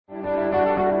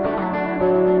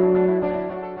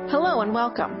Hello and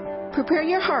welcome. Prepare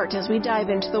your heart as we dive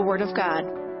into the Word of God.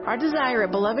 Our desire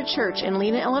at Beloved Church in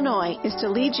Lena, Illinois is to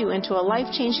lead you into a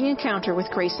life-changing encounter with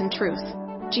grace and truth.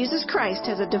 Jesus Christ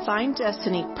has a divine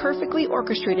destiny perfectly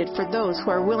orchestrated for those who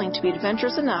are willing to be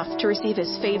adventurous enough to receive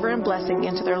His favor and blessing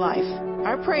into their life.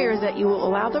 Our prayer is that you will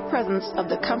allow the presence of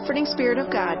the comforting Spirit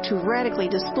of God to radically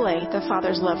display the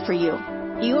Father's love for you.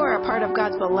 You are a part of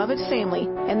God's beloved family,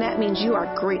 and that means you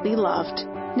are greatly loved.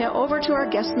 Now over to our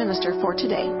guest minister for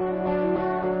today.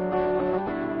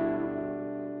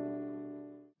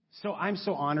 So I'm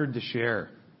so honored to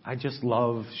share. I just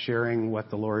love sharing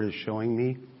what the Lord is showing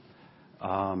me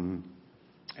and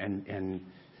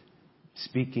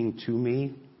speaking to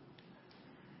me.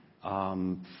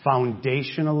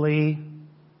 Foundationally,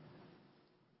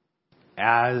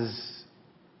 as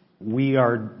we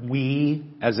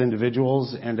as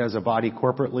individuals and as a body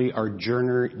corporately are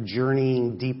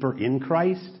journeying deeper in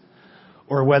Christ,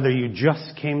 or whether you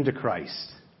just came to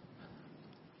Christ,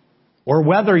 or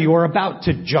whether you're about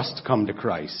to just come to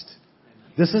Christ.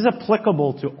 This is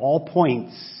applicable to all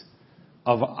points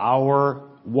of our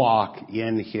walk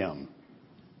in Him.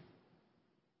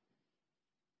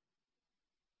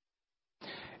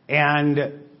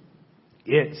 And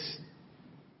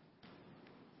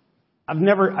I've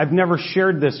never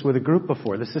shared this with a group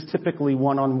before. This is typically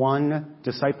one-on-one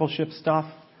discipleship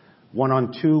stuff,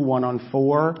 one-on-two,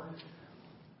 one-on-four.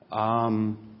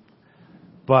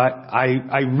 But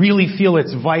I really feel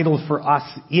it's vital for us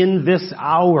in this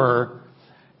hour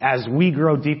as we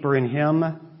grow deeper in Him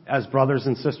as brothers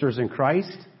and sisters in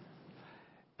Christ.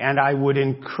 And I would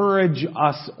encourage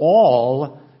us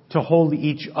all to hold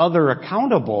each other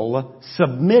accountable,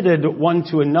 submitted one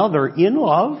to another in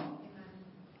love.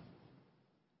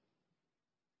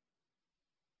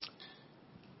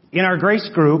 In our grace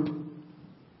group,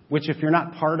 which if you're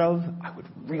not part of, I would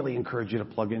really encourage you to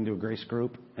plug into a grace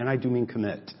group. And I do mean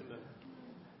commit.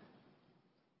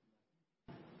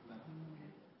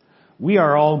 We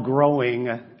are all growing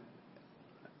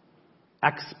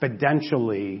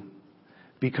exponentially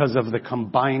because of the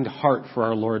combined heart for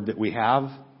our Lord that we have.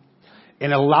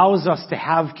 It allows us to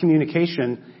have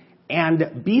communication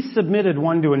and be submitted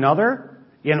one to another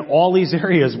in all these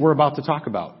areas we're about to talk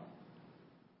about.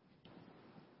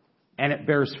 And it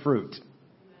bears fruit.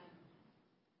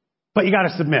 But you got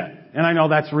to submit. And I know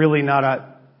that's really not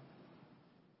a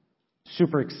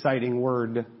super exciting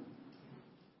word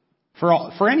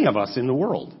for any of us in the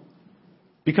world.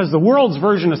 Because the world's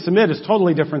version of submit is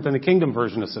totally different than the kingdom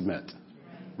version of submit.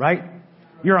 Right?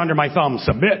 You're under my thumb,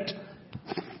 submit.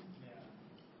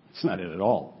 It's not it at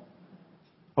all.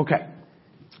 Okay.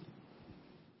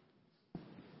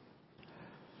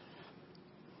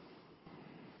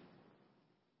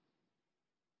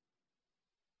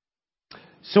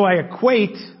 So I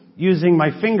equate using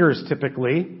my fingers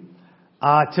typically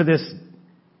to this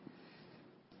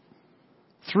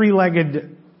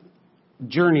three-legged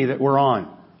journey that we're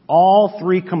on. All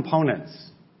three components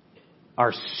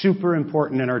are super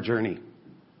important in our journey.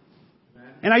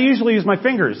 And I usually use my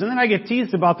fingers. And then I get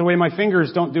teased about the way my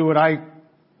fingers don't do what I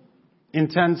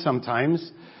intend sometimes.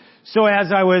 So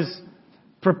as I was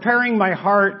preparing my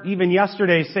heart even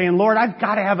yesterday saying, Lord, I've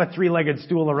got to have a three-legged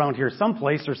stool around here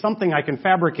someplace or something I can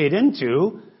fabricate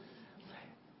into.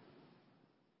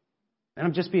 And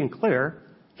I'm just being clear.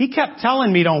 He kept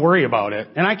telling me don't worry about it.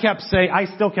 And I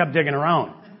still kept digging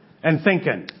around and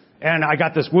thinking. And I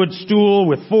got this wood stool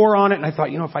with 4 on it. And I thought,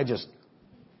 if I just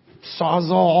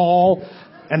Sawzall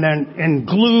and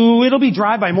glue, it'll be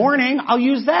dry by morning. I'll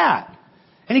use that.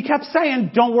 And he kept saying,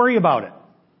 don't worry about it.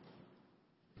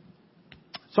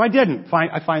 So I didn't.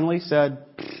 I finally said,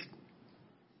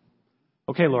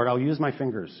 okay, Lord, I'll use my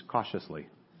fingers cautiously.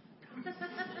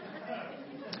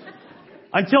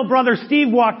 Until Brother Steve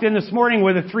walked in this morning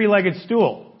with a 3-legged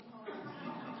stool.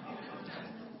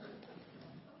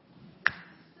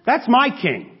 That's my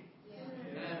King.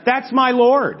 That's my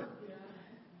Lord.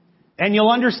 And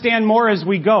you'll understand more as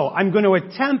we go. I'm not going to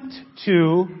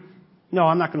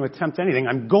attempt anything.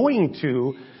 I'm going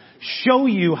to show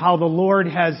you how the Lord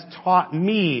has taught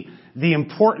me the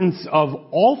importance of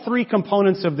all three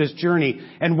components of this journey.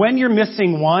 And when you're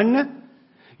missing one,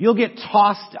 you'll get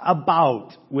tossed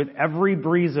about with every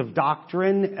breeze of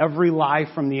doctrine, every lie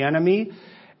from the enemy,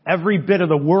 every bit of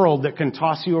the world that can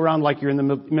toss you around like you're in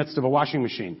the midst of a washing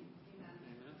machine.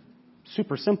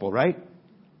 Super simple, right?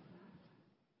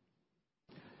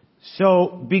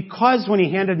 So, because when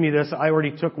he handed me this, I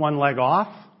already took one leg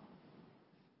off.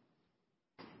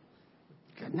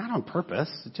 Not on purpose.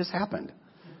 It just happened.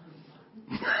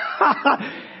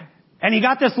 And he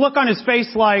got this look on his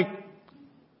face like,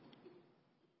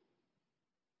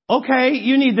 Okay,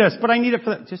 you need this, but I need it for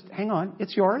that. Just hang on.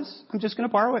 It's yours. I'm just going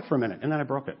to borrow it for a minute. And then I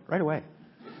broke it right away.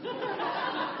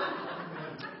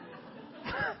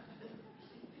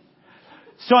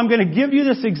 So I'm going to give you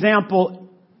this example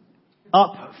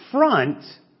up front,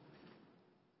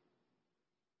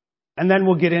 and then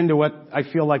we'll get into what I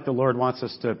feel like the Lord wants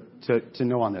us to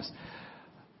know on this.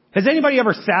 Has anybody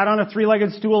ever sat on a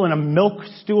three-legged stool, in a milk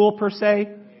stool per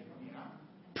se?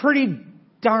 Pretty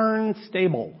darn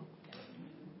stable.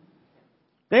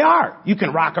 They are. You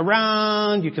can rock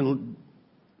around, you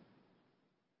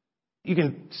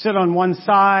can sit on one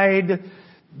side.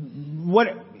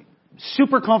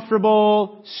 Super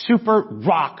comfortable, super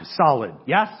rock solid.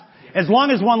 Yes? As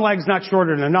long as one leg's not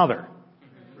shorter than another.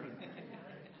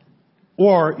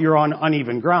 Or you're on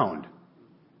uneven ground.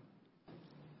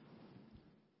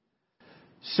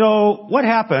 So what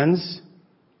happens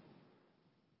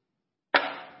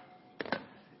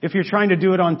if you're trying to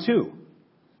do it on two?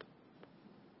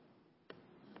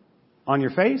 On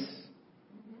your face?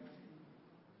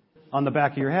 On the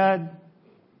back of your head?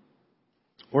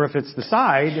 Or if it's the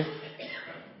side,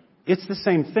 it's the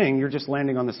same thing. You're just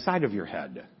landing on the side of your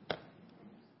head.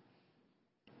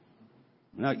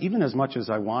 Now, even as much as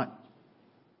I want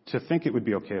to think it would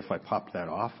be okay if I popped that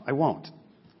off, I won't.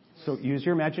 So use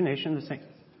your imagination the same.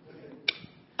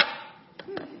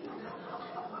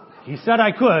 He said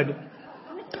I could.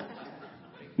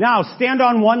 Now, stand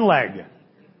on one leg.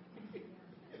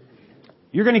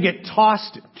 You're going to get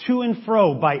tossed to and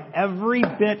fro by every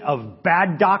bit of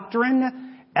bad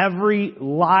doctrine, every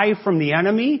lie from the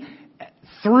enemy,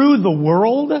 through the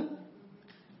world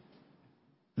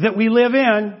that we live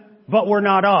in, but we're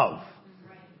not of.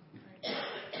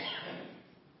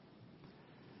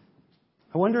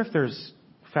 I wonder if there's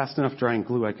fast enough drying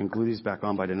glue I can glue these back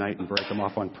on by tonight and break them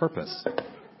off on purpose.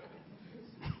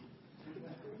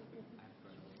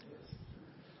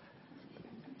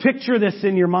 Picture this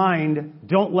in your mind.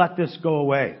 Don't let this go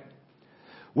away.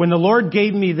 When the Lord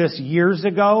gave me this years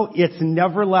ago, it's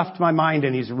never left my mind,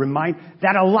 and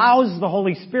that allows the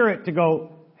Holy Spirit to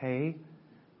go, hey,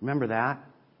 remember that?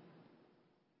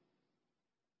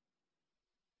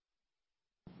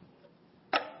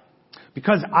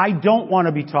 Because I don't want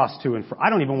to be tossed to and fro.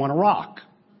 I don't even want to rock.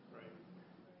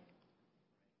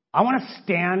 I want to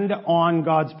stand on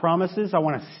God's promises. I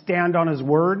want to stand on His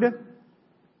Word,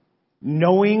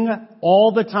 knowing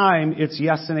all the time it's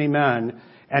yes and amen,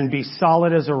 and be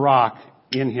solid as a rock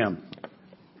in Him.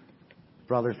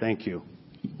 Brother, thank you.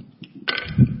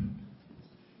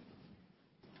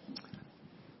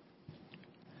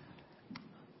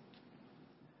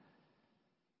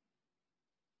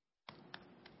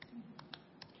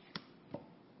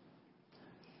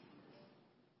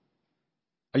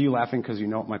 Are you laughing because you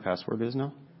know what my password is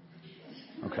now?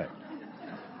 Okay.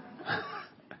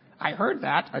 I heard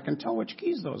that. I can tell which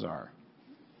keys those are.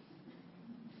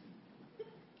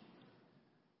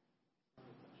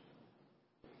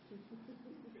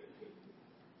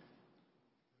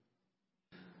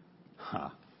 Huh.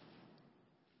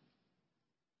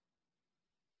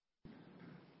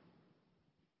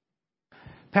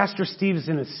 Pastor Steve's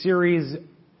in a series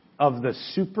of the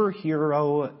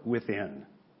superhero within.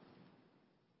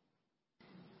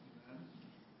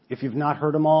 If you've not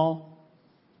heard them all,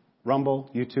 Rumble,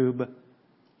 YouTube,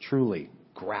 truly,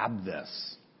 grab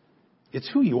this. It's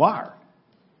who you are.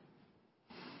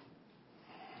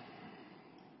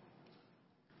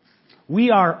 We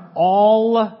are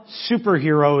all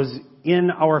superheroes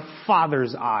in our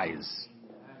Father's eyes.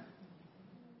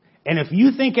 And if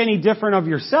you think any different of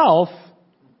yourself,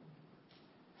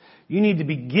 you need to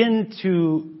begin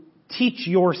to teach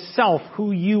yourself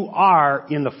who you are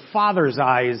in the Father's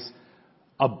eyes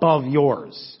above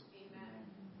yours.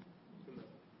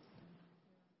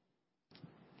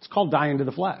 It's called dying to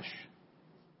the flesh.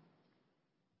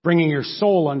 Bringing your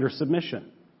soul under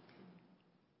submission.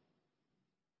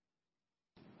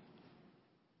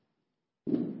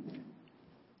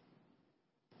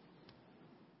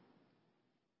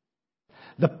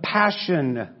 The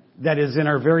passion that is in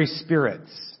our very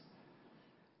spirits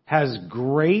has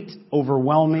great,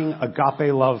 overwhelming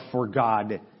agape love for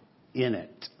God in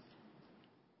it.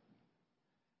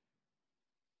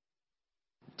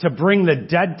 To bring the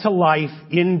dead to life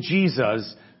in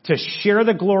Jesus, to share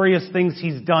the glorious things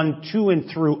He's done to and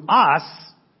through us.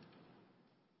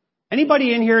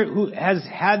 Anybody in here who has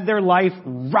had their life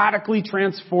radically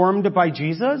transformed by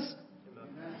Jesus?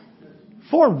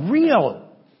 For real.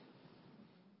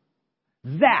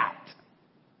 That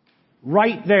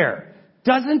right there.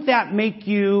 Doesn't that make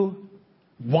you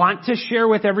want to share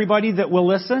with everybody that will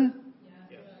listen?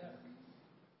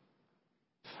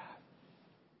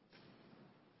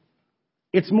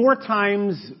 It's more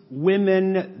times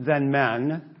women than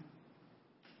men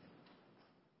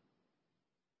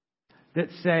that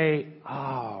say,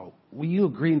 oh, will you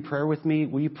agree in prayer with me?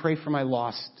 Will you pray for my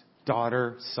lost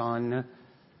daughter, son?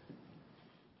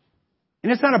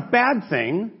 And it's not a bad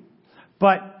thing,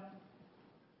 but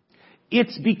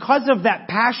it's because of that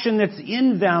passion that's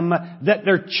in them that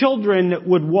their children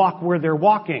would walk where they're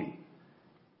walking.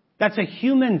 That's a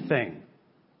human thing.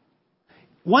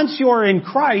 Once you're in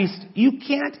Christ, you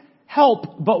can't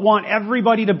help but want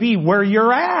everybody to be where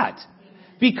you're at.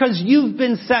 Because you've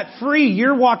been set free.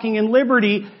 You're walking in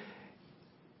liberty,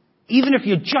 even if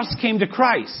you just came to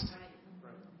Christ.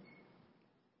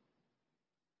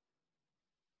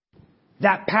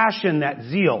 That passion, that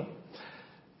zeal.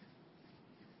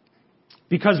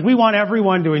 Because we want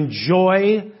everyone to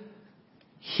enjoy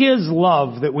His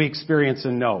love that we experience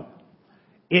and know.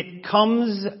 It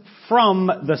comes from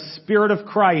the Spirit of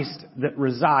Christ that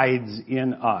resides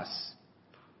in us.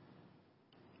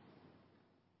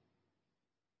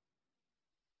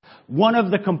 One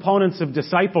of the components of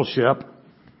discipleship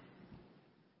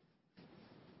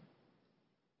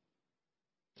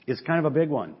is kind of a big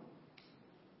one.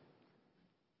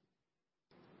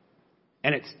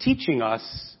 And it's teaching us,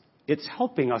 it's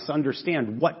helping us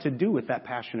understand what to do with that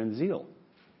passion and zeal.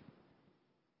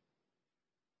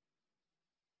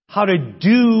 How to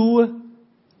do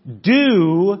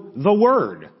the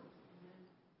Word.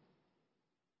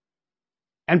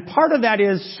 And part of that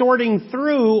is sorting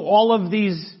through all of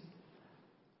these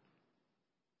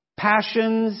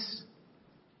passions,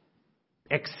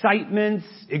 excitements,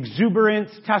 exuberance,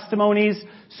 testimonies,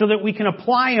 so that we can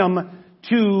apply them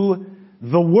to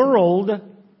the world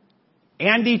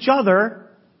and each other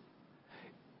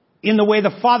in the way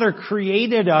the Father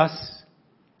created us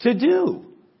to do.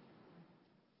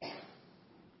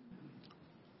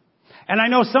 And I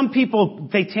know some people,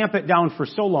 they tamp it down for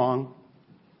so long,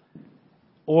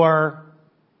 or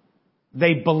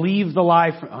they believe the lie,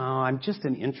 I'm just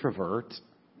an introvert.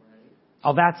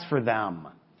 Oh, that's for them.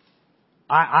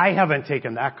 I haven't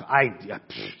taken that.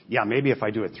 Maybe if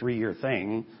I do a 3-year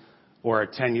thing or a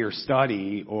 10-year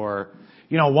study or,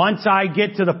 once I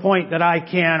get to the point that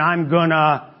I'm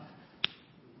gonna,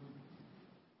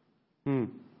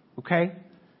 okay?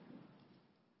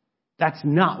 That's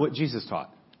not what Jesus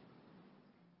taught.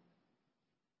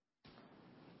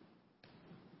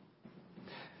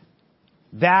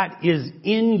 That is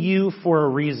in you for a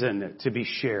reason to be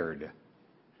shared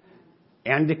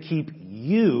and to keep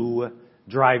you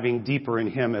driving deeper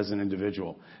in Him as an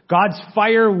individual. God's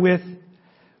fire within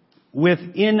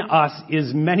us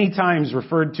is many times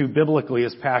referred to biblically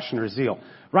as passion or zeal.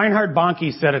 Reinhard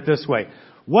Bonnke said it this way: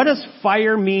 what does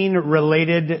fire mean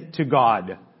related to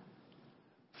God?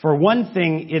 For one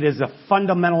thing, it is a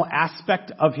fundamental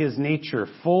aspect of His nature,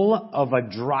 full of a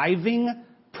driving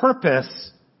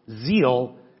purpose,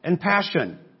 zeal, and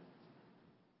passion.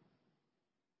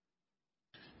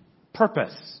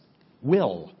 Purpose,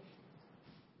 will.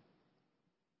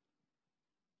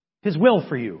 His will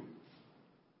for you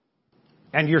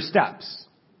and your steps.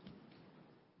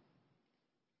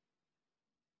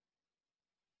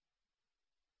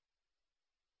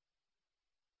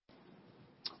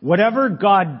 Whatever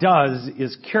God does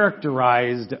is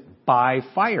characterized by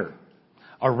fire.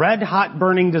 A red-hot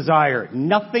burning desire.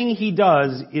 Nothing He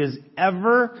does is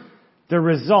ever the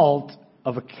result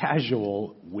of a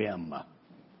casual whim.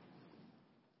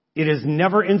 It is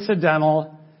never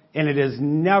incidental, and it is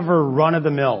never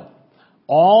run-of-the-mill.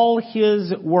 All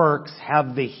His works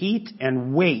have the heat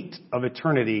and weight of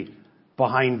eternity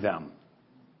behind them.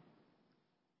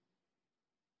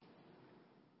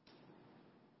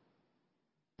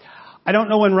 I don't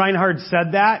know when Reinhard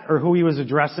said that or who he was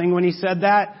addressing when he said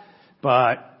that,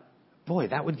 but boy,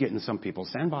 that would get in some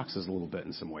people's sandboxes a little bit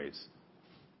in some ways.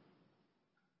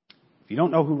 If you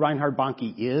don't know who Reinhard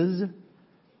Bonnke is,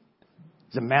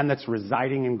 he's a man that's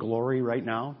residing in glory right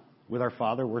now with our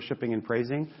Father, worshiping and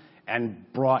praising, and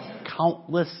brought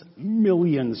countless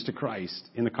millions to Christ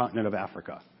in the continent of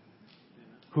Africa,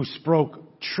 who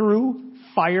spoke true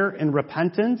fire and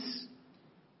repentance,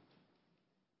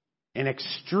 and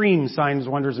extreme signs,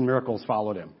 wonders, and miracles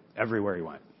followed him everywhere he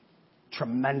went.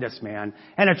 Tremendous man.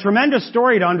 And a tremendous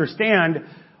story to understand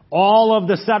all of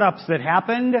the setups that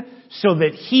happened so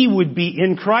that he would be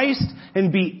in Christ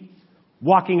and be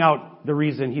walking out the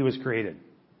reason he was created.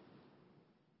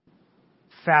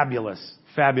 Fabulous,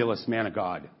 fabulous man of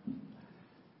God.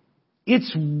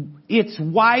 It's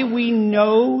why we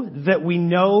know that we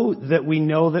know that we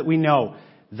know that we know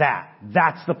that.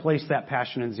 That's the place that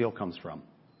passion and zeal comes from.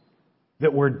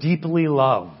 That we're deeply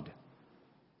loved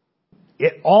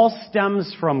It all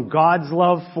stems from God's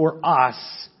love for us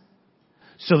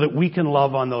so that we can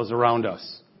love on those around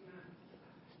us.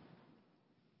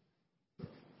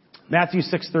 Matthew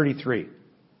 6:33.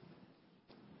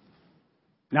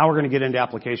 Now we're going to get into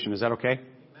application. Is that okay?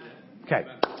 Okay.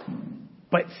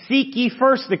 But seek ye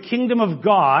first the kingdom of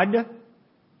God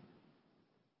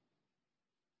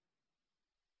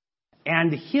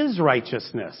and His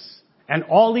righteousness, and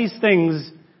all these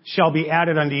things shall be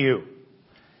added unto you.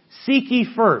 Seek ye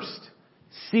first.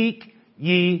 Seek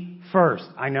ye first.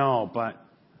 I know, but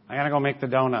I gotta go make the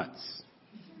donuts.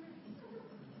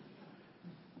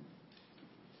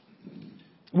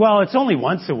 Well, it's only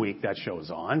once a week that show's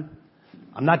on.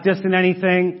 I'm not dissing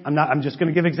anything. I'm just going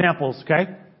to give examples,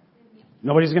 okay?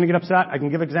 Nobody's going to get upset? I can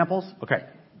give examples? Okay.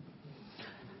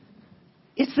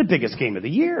 It's the biggest game of the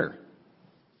year.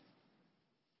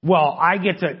 Well, I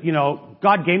get to,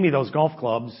 God gave me those golf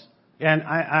clubs, and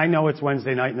I know it's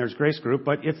Wednesday night and there's Grace Group,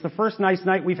 but it's the first nice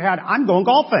night we've had. I'm going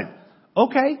golfing.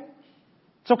 Okay.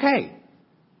 It's okay.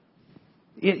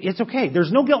 It's okay.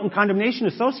 There's no guilt and condemnation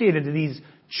associated to these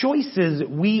choices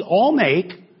we all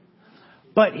make.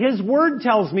 But His Word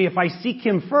tells me if I seek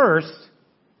Him first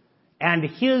and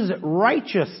His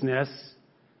righteousness,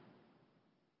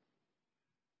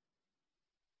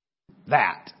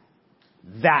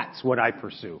 that's what I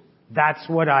pursue. That's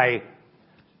what I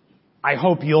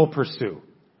hope you'll pursue.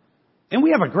 And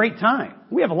we have a great time.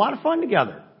 We have a lot of fun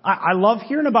together. I love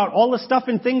hearing about all the stuff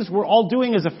and things we're all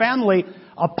doing as a family,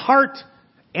 apart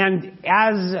and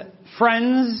as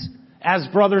friends, as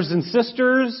brothers and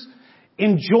sisters.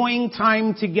 Enjoying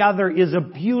time together is a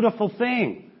beautiful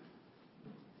thing.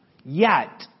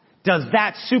 Yet, does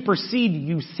that supersede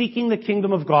you seeking the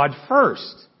kingdom of God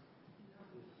first?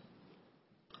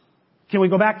 Can we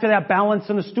go back to that balance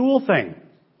in the stool thing?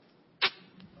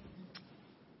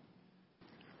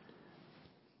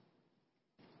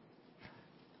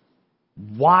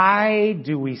 Why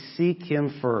do we seek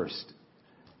Him first?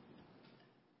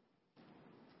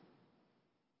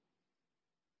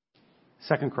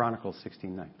 Second Chronicles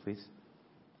 16:9, please.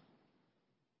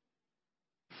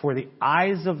 For the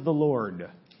eyes of the Lord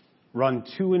run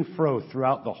to and fro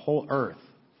throughout the whole earth,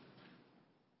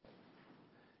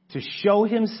 to show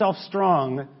Himself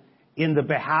strong in the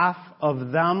behalf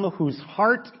of them whose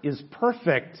heart is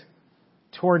perfect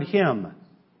toward Him.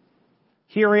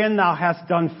 Herein thou hast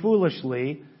done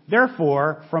foolishly,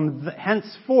 therefore from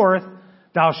henceforth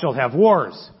thou shalt have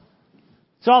wars.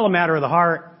 It's all a matter of the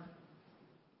heart.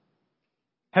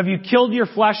 Have you killed your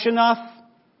flesh enough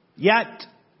yet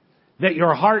that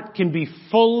your heart can be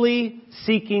fully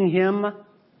seeking Him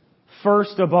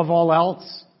first above all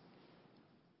else?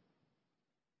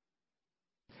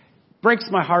 Breaks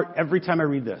my heart every time I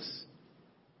read this.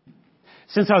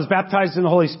 Since I was baptized in the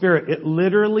Holy Spirit, it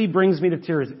literally brings me to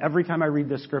tears every time I read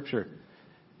this scripture.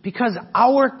 Because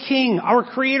our King, our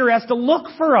Creator, has to look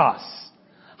for us.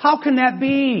 How can that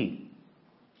be?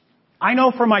 I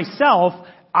know for myself,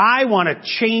 I want to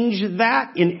change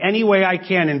that in any way I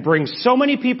can and bring so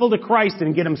many people to Christ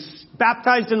and get them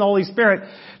baptized in the Holy Spirit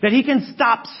that He can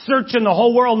stop searching the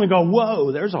whole world and go,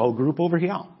 whoa, there's a whole group over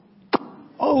here.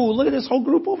 Oh, look at this whole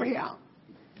group over here.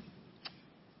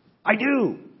 I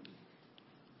do.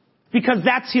 Because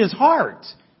that's His heart,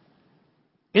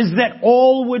 is that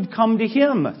all would come to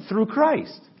Him through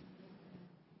Christ.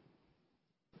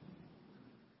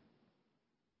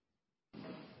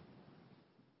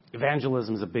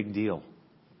 Evangelism is a big deal.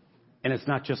 And it's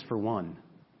not just for one.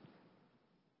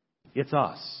 It's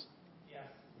us.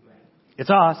 It's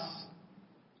us.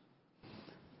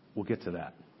 We'll get to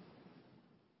that.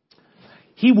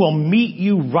 He will meet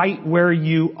you right where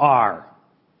you are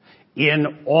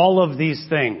in all of these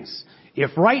things.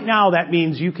 If right now that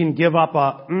means you can give up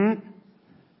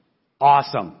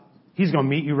awesome. He's going to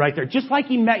meet you right there. Just like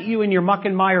He met you in your muck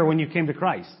and mire when you came to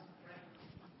Christ.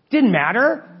 Didn't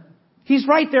matter. He's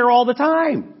right there all the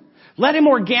time. Let Him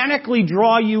organically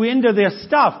draw you into this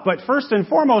stuff. But first and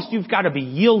foremost, you've got to be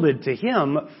yielded to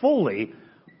Him fully,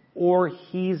 or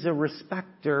He's a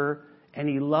respecter and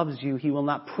He loves you. He will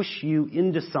not push you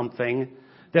into something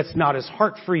that's not His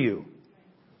heart for you.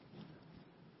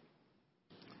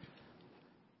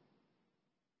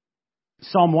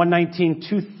 Psalm 119,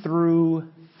 2 through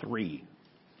 3.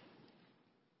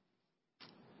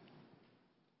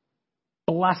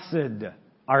 Blessed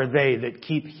are they that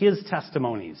keep His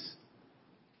testimonies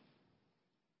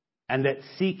and that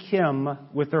seek Him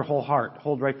with their whole heart.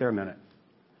 Hold right there a minute.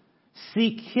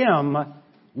 Seek Him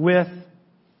with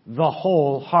the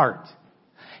whole heart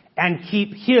and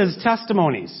keep His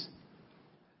testimonies.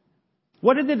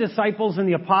 What did the disciples and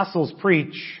the apostles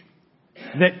preach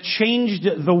that changed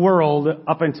the world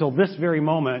up until this very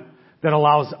moment, that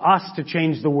allows us to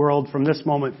change the world from this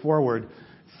moment forward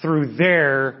through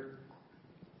their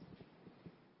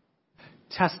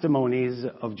testimonies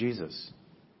of Jesus.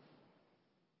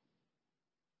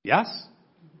 Yes?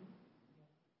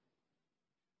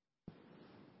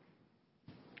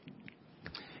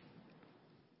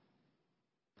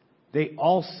 They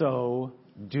also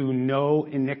do no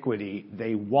iniquity.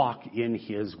 They walk in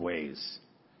his ways.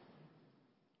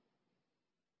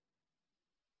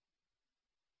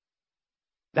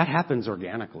 That happens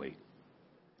organically.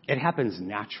 It happens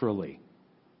naturally.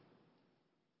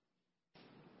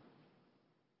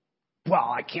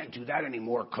 Well, I can't do that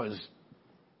anymore because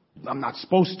I'm not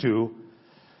supposed to.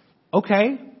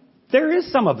 Okay, there is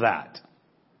some of that.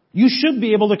 You should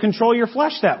be able to control your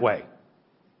flesh that way.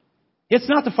 It's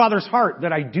not the Father's heart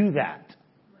that I do that.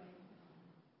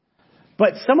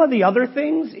 But some of the other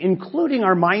things, including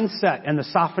our mindset and the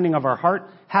softening of our heart,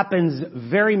 happens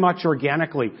very much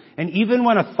organically. And even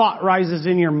when a thought rises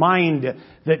in your mind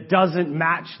that doesn't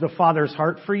match the Father's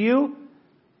heart for you,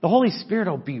 the Holy Spirit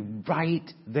will be right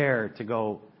there to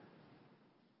go,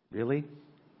 really?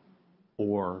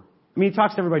 Or, he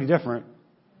talks to everybody different.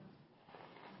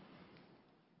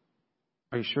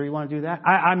 Are you sure you want to do that?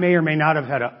 I may or may not have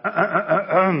had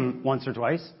a once or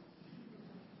twice.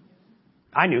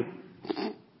 I knew.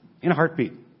 In a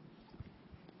heartbeat.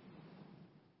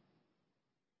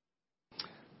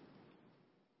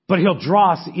 But he'll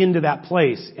draw us into that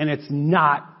place, and it's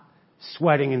not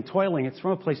sweating and toiling. It's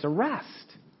from a place of rest.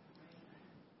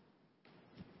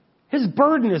 His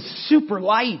burden is super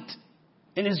light,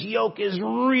 and his yoke is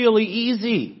really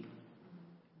easy.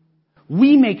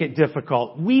 We make it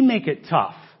difficult. We make it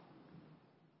tough.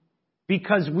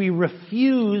 Because we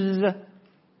refuse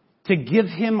to give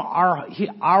him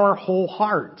our whole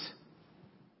heart.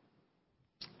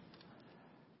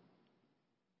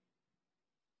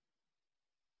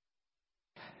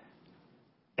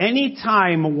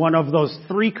 Anytime one of those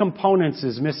three components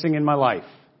is missing in my life,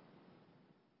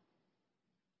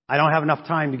 I don't have enough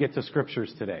time to get to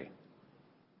scriptures today.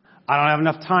 I don't have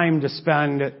enough time to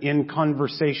spend in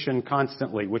conversation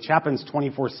constantly, which happens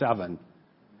 24/7.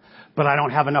 But I don't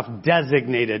have enough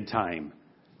designated time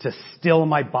to still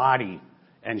my body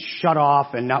and shut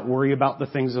off and not worry about the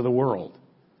things of the world.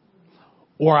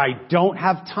 Or I don't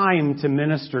have time to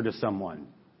minister to someone,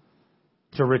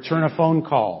 to return a phone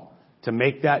call, to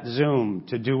make that Zoom,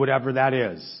 to do whatever that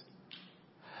is.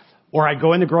 Or I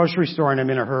go in the grocery store and I'm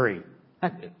in a hurry.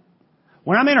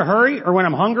 When I'm in a hurry or when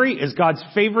I'm hungry is God's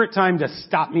favorite time to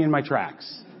stop me in my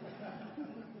tracks.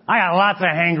 I got lots of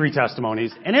hangry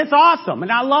testimonies, and it's awesome,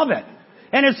 and I love it.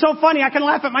 And it's so funny, I can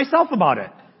laugh at myself about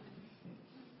it.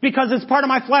 Because it's part of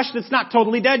my flesh that's not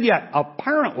totally dead yet,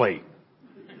 apparently.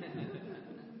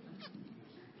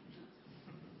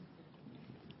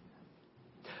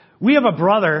 We have a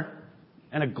brother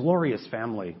and a glorious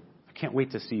family. I can't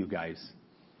wait to see you guys.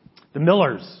 The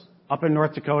Millers up in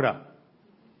North Dakota,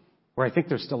 where I think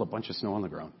there's still a bunch of snow on the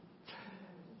ground.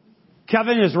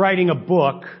 Kevin is writing a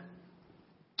book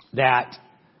that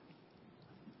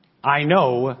I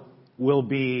know will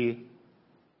be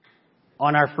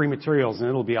on our free materials, and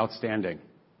it'll be outstanding.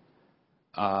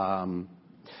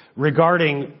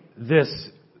 Regarding this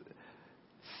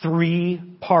 3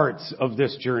 parts of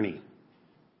this journey.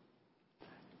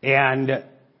 And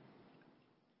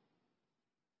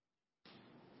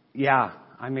yeah,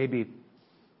 I may be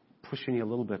pushing you a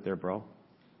little bit there, bro,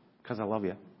 because I love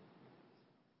you.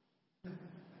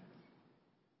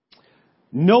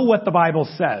 Know what the Bible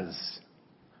says.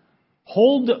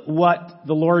 Hold what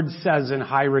the Lord says in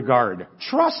high regard.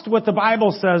 Trust what the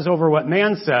Bible says over what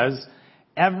man says.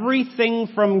 Everything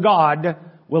from God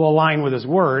will align with his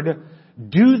word.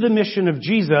 Do the mission of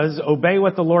Jesus. Obey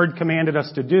what the Lord commanded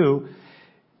us to do.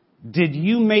 Did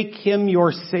you make him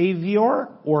your Savior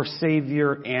or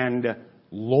Savior and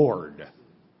Lord?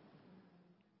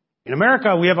 In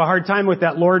America, we have a hard time with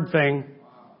that Lord thing.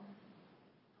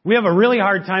 We have a really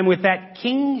hard time with that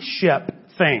kingship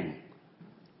thing.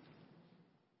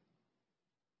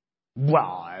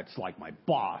 Well, it's like my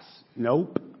boss.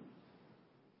 Nope.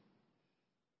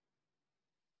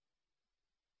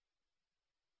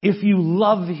 If you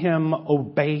love him,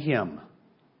 obey him.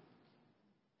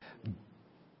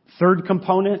 Third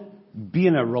component, be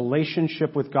in a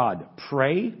relationship with God.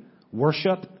 Pray,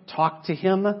 worship, talk to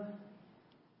him,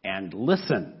 and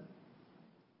listen.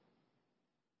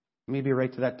 Maybe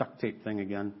right to that duct tape thing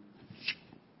again.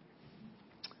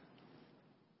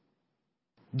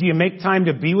 Do you make time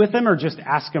to be with him or just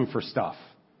ask him for stuff?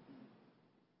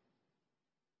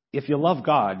 If you love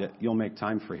God, you'll make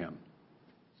time for him.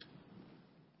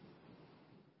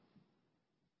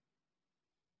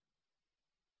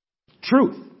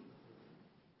 Truth.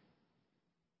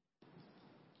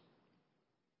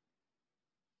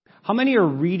 How many are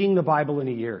reading the Bible in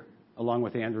a year, along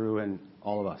with Andrew and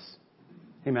all of us?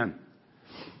 Amen.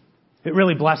 It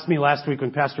really blessed me last week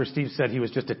when Pastor Steve said he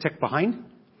was just a tick behind,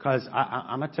 because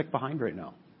I'm a tick behind right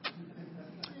now.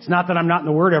 It's not that I'm not in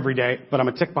the Word every day, but I'm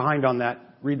a tick behind on that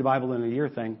read the Bible in a year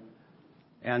thing.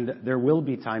 And there will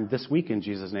be time this week in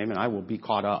Jesus' name, and I will be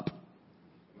caught up.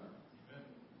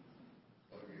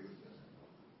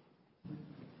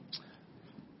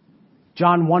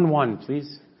 John 1:1,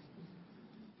 please.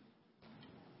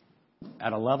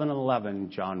 At 11:11,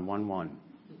 John 1:1.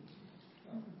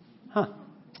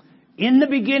 In the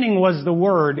beginning was the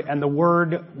Word, and the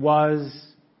Word was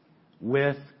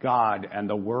with God, and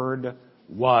the Word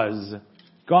was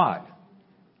God.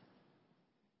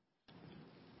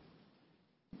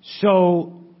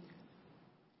 So,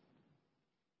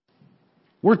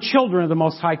 we're children of the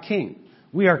Most High King.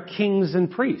 We are kings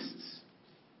and priests.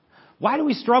 Why do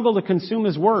we struggle to consume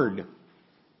His Word?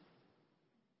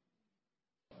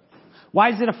 Why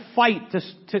is it a fight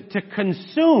to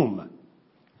consume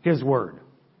His Word?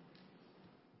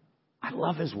 I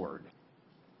love His Word.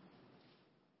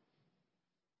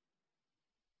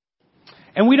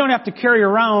 And we don't have to carry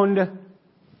around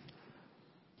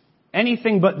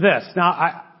anything but this.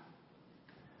 Now,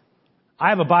 I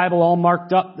have a Bible all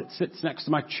marked up that sits next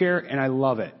to my chair, and I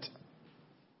love it.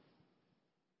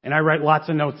 And I write lots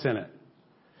of notes in it.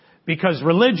 Because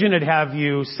religion would have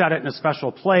you set it in a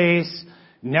special place,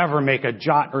 never make a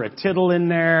jot or a tittle in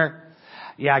there.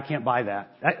 Yeah, I can't buy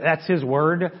that. That's His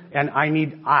Word, and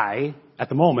I, at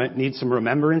the moment, need some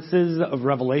remembrances of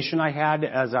revelation I had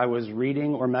as I was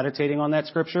reading or meditating on that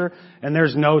Scripture. And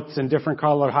there's notes and different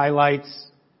colored highlights.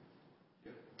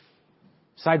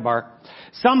 Sidebar.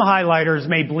 Some highlighters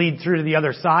may bleed through to the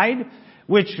other side,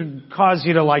 which would cause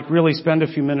you to really spend a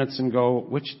few minutes and go,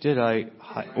 which did I?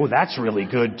 Oh, that's really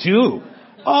good too.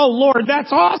 Oh Lord,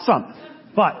 that's awesome.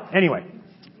 But anyway,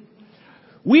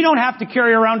 we don't have to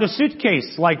carry around a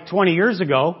suitcase like 20 years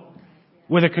ago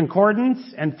with a concordance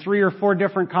and 3 or 4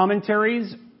 different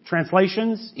commentaries,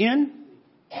 translations in.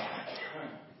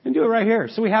 And do it right here.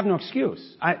 So we have no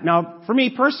excuse. Now, for me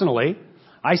personally,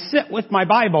 I sit with my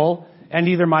Bible and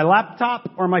either my laptop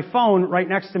or my phone right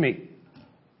next to me.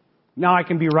 Now I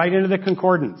can be right into the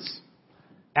concordance.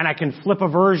 And I can flip a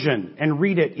version and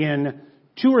read it in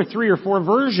 2 or 3 or 4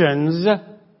 versions,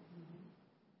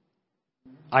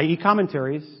 i.e.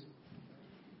 commentaries.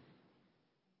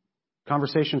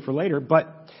 Conversation for later.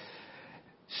 But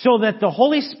so that the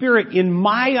Holy Spirit, in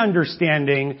my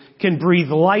understanding, can breathe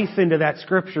life into that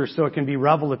Scripture so it can be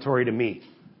revelatory to me.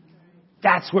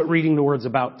 That's what reading the Word's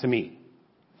about to me.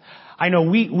 I know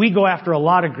we go after a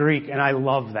lot of Greek, and I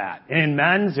love that. And in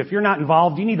men's, if you're not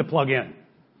involved, you need to plug in.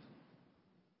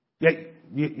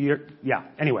 Yeah,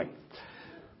 anyway.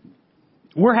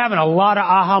 We're having a lot of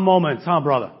aha moments, huh,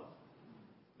 brother?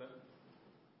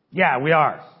 Yeah, we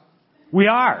are. We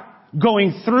are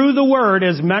going through the Word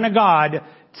as men of God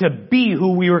to be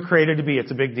who we were created to be. It's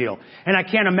a big deal. And I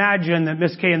can't imagine that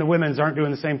Miss K and the women's aren't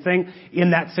doing the same thing in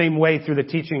that same way through the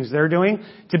teachings they're doing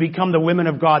to become the women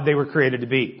of God they were created to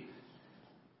be.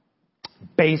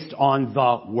 Based on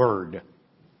the Word.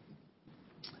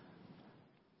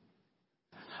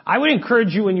 I would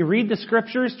encourage you when you read the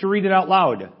Scriptures to read it out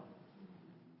loud.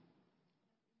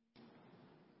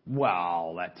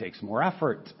 Well, that takes more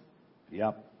effort.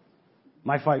 Yep.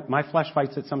 My flesh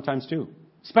fights it sometimes too.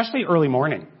 Especially early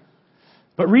morning.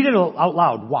 But read it out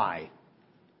loud. Why?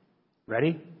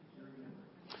 Ready?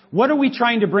 What are we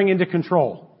trying to bring into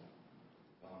control?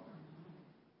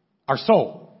 Our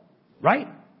soul. Right?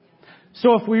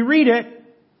 So if we read it,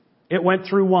 it went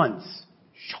through once.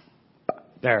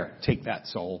 There, take that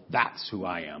soul. That's who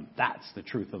I am. That's the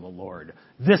truth of the Lord.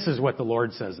 This is what the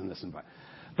Lord says in this environment.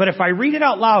 But if I read it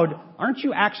out loud, aren't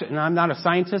you actually, and I'm not a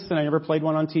scientist and I never played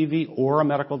one on TV or a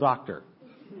medical doctor.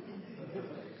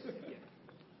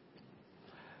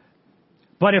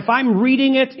 But if I'm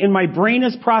reading it and my brain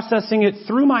is processing it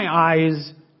through my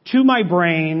eyes to my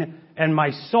brain and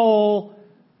my soul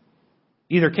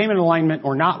either came in alignment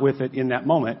or not with it in that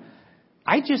moment,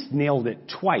 I just nailed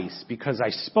it twice because I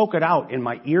spoke it out and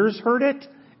my ears heard it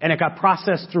and it got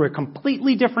processed through a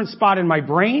completely different spot in my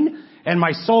brain and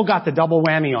my soul got the double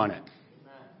whammy on it.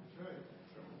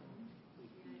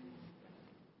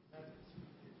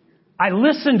 I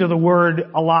listen to the Word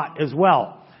a lot as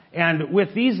well. And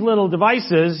with these little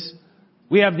devices,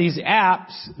 we have these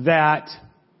apps that,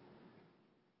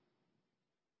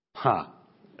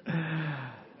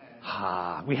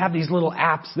 we have these little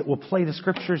apps that will play the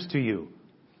Scriptures to you.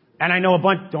 And I know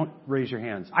don't raise your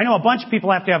hands. I know a bunch of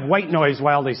people have to have white noise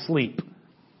while they sleep.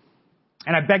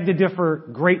 And I beg to differ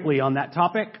greatly on that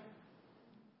topic.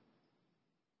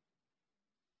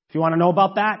 If you want to know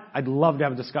about that, I'd love to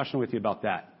have a discussion with you about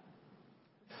that.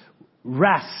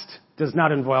 Rest does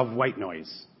not involve white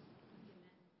noise.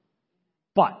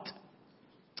 But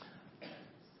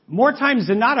more times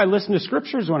than not, I listen to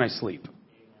scriptures when I sleep.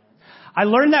 I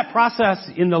learned that process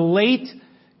in the late,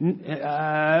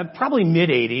 probably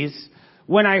mid-'80s,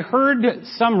 when I heard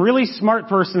some really smart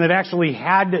person that actually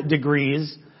had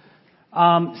degrees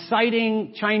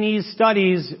citing Chinese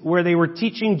studies where they were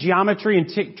teaching geometry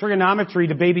and trigonometry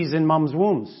to babies in mom's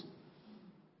wombs.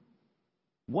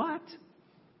 What?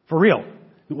 For real.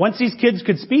 Once these kids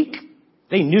could speak,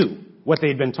 they knew what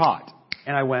they'd been taught.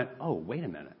 And I went, oh, wait a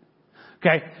minute.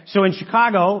 Okay, so in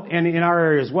Chicago, and in our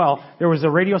area as well, there was a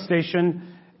radio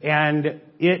station, and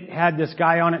it had this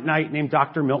guy on at night named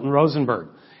Dr. Milton Rosenberg.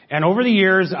 And over the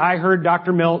years, I heard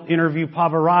Dr. Milt interview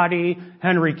Pavarotti,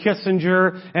 Henry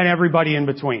Kissinger, and everybody in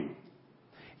between.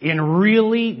 In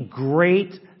really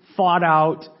great,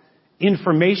 thought-out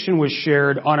information was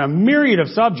shared on a myriad of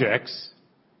subjects.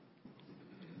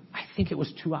 I think it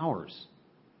was 2 hours.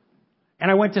 And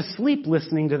I went to sleep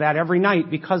listening to that every night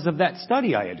because of that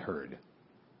study I had heard.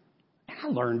 And I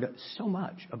learned so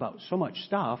much about so much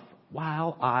stuff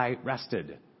while I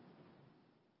rested.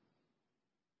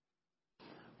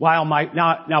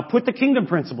 Now put the kingdom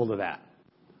principle to that.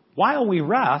 While we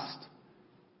rest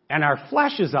and our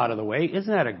flesh is out of the way,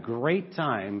 isn't that a great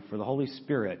time for the Holy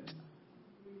Spirit?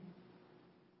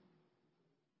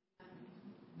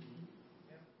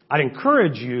 I'd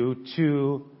encourage you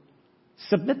to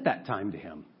submit that time to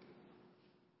Him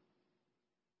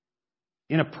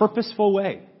in a purposeful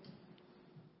way.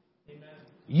 Amen.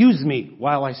 Use me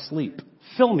while I sleep.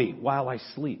 Fill me while I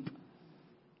sleep.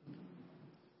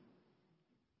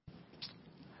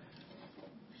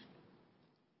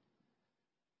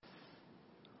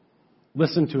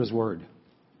 Listen to His Word.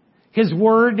 His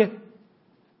Word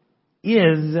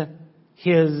is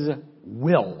His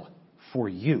will for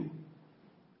you.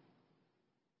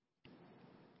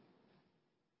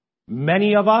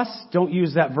 Many of us don't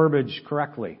use that verbiage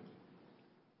correctly.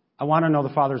 I want to know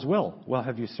the Father's will. Well,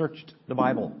 have you searched the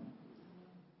Bible?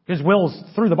 His will's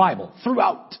through the Bible,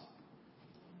 throughout.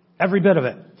 Every bit of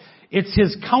it. It's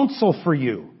His counsel for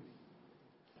you.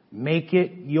 Make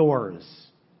it yours.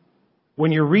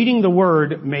 When you're reading the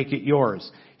Word, make it yours.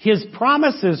 His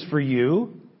promises for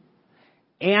you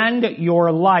and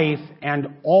your life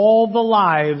and all the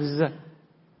lives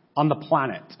on the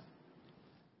planet.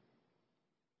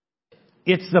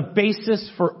 It's the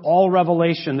basis for all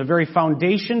revelation, the very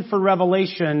foundation for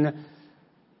revelation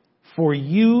for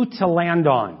you to land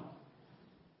on.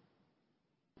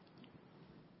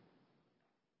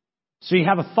 So you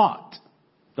have a thought.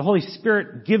 The Holy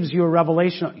Spirit gives you a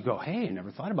revelation. You go, hey, I never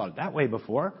thought about it that way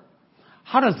before.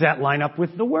 How does that line up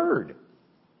with the Word?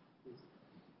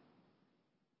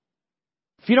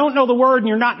 If you don't know the Word and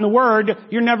you're not in the Word,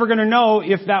 you're never going to know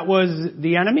if that was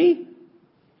the enemy,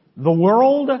 the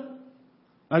world.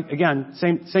 Again,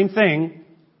 same thing,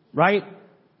 right?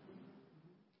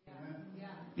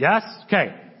 Yes?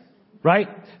 Okay. Right?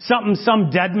 Something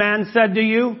some dead man said to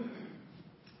you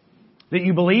that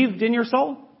you believed in your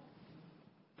soul?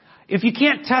 If you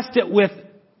can't test it with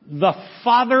the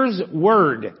Father's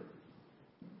Word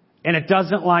and it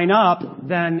doesn't line up,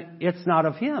 then it's not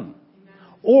of Him.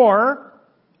 Or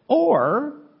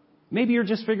maybe you're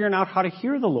just figuring out how to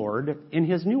hear the Lord in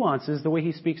His nuances the way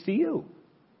He speaks to you.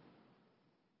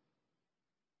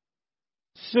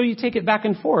 So you take it back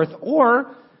and forth,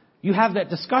 or you have that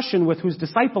discussion with who's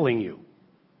discipling you.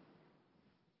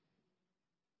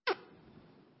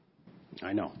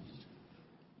 I know.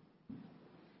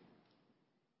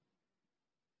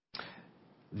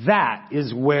 That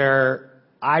is where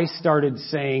I started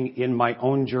saying in my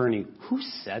own journey, who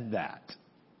said that?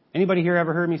 Anybody here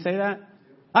ever heard me say that?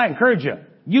 I encourage you,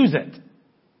 use it.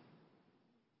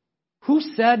 Who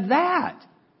said that?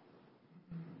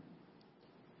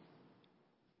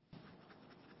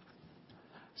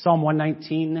 Psalm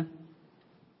 119,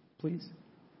 please.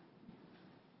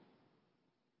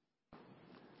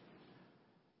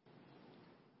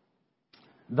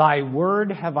 Thy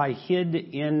word have I hid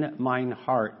in mine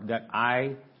heart, that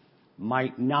I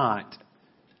might not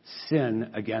sin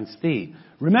against thee.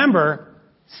 Remember,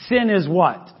 sin is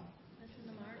what?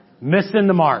 Missing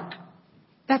the mark.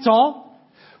 That's all.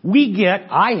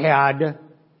 I had,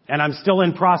 and I'm still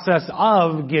in process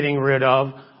of getting rid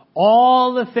of,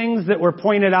 all the things that were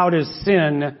pointed out as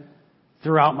sin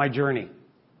throughout my journey.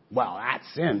 Well, that's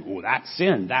sin. Oh, that's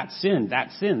sin. That's sin.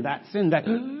 That's sin. That's sin. That.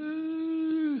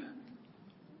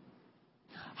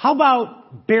 How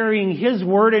about burying His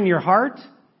Word in your heart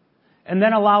and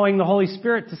then allowing the Holy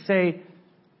Spirit to say,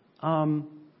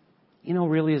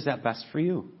 really, is that best for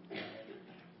you?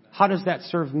 How does that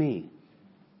serve me?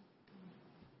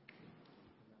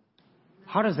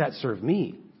 How does that serve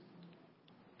me?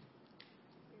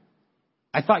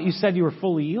 I thought you said you were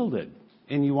fully yielded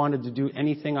and you wanted to do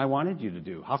anything I wanted you to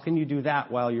do. How can you do that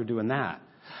while you're doing that?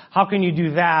 How can you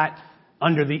do that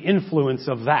under the influence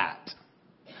of that?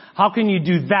 How can you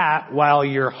do that while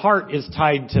your heart is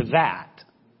tied to that?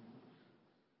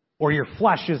 Or your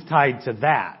flesh is tied to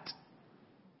that?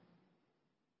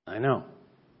 I know.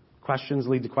 Questions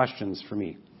lead to questions for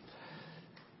me.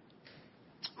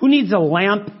 Who needs a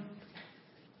lamp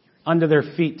under their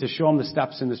feet to show them the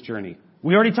steps in this journey?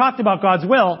 We already talked about God's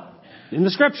will in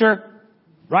the Scripture,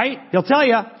 right? He'll tell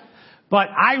you. But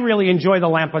I really enjoy the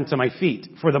lamp unto my feet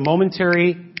for the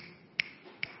momentary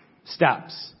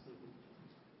steps.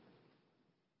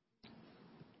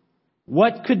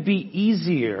 What could be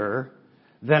easier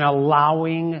than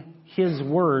allowing His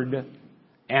Word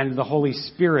and the Holy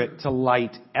Spirit to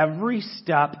light every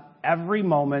step, every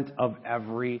moment of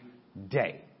every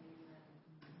day?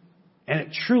 And it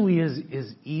truly is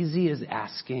as easy as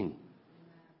asking.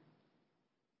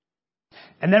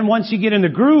 And then once you get in the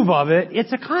groove of it,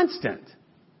 it's a constant.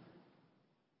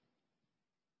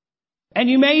 And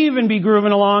you may even be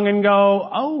grooving along and go,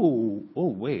 oh,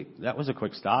 wait, that was a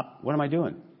quick stop. What am I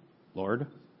doing, Lord?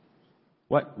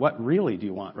 What really do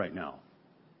you want right now?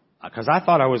 Because I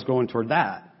thought I was going toward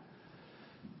that.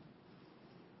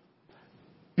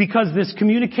 Because this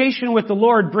communication with the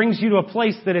Lord brings you to a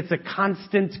place that it's a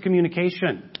constant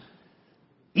communication.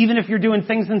 Even if you're doing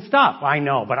things and stuff, I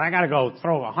know, but I gotta go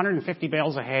throw 150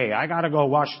 bales of hay. I gotta go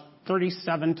wash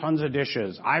 37 tons of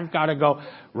dishes. I've gotta go,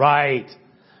 right,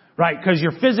 because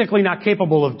you're physically not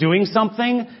capable of doing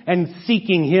something and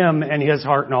seeking Him and His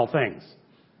heart in all things.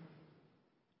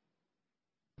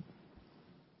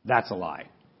 That's a lie.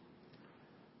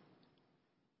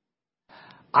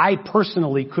 I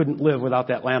personally couldn't live without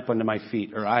that lamp under my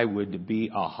feet, or I would be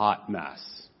a hot mess.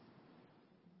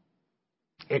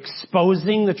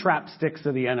 Exposing the trapsticks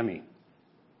of the enemy.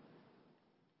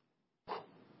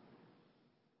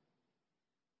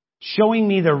 Showing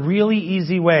me the really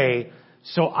easy way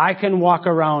so I can walk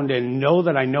around and know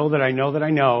that I know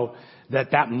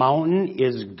that mountain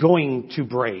is going to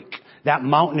break. That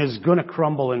mountain is going to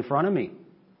crumble in front of me.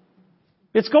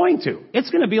 It's going to. It's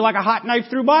going to be like a hot knife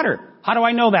through butter. How do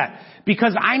I know that?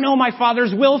 Because I know my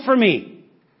Father's will for me.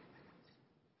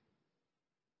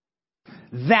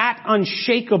 That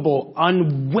unshakable,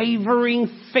 unwavering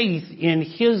faith in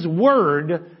His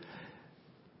Word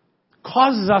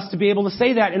causes us to be able to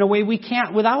say that in a way we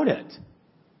can't without it.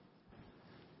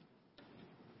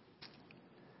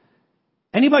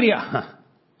 Anybody?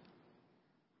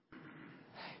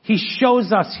 He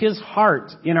shows us His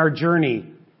heart in our journey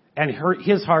and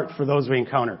His heart for those we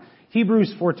encounter.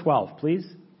 Hebrews 4:12, please.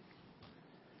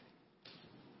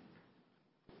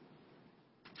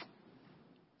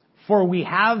 For we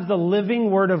have the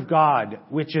living Word of God,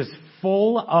 which is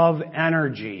full of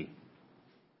energy.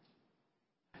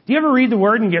 Do you ever read the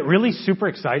Word and get really super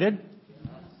excited?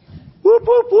 Whoop,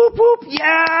 whoop, whoop, whoop.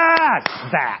 Yes!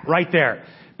 That, right there.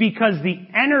 Because the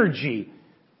energy,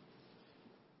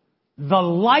 the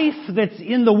life that's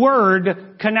in the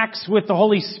Word connects with the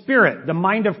Holy Spirit, the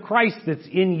mind of Christ that's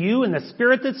in you and the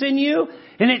Spirit that's in you,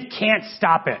 and it can't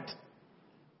stop it.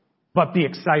 But be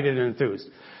excited and enthused.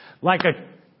 Like a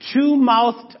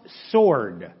two-mouthed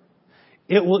sword.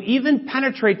 It will even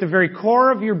penetrate the very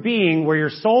core of your being where your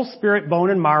soul, spirit,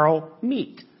 bone, and marrow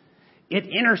meet. It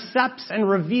intercepts and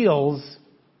reveals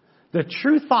the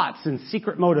true thoughts and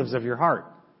secret motives of your heart.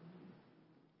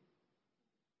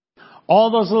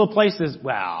 All those little places,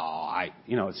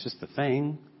 it's just a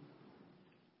thing.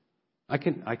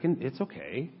 It's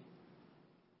okay.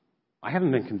 I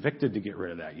haven't been convicted to get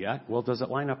rid of that yet. Well, does it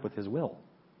line up with His will?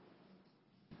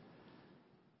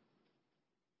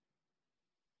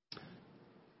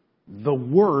 The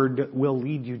Word will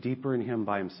lead you deeper in Him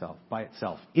by itself.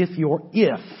 If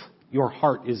your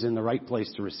heart is in the right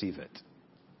place to receive it.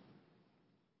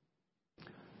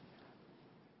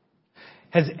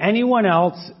 Has anyone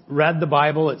else read the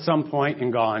Bible at some point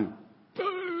and gone,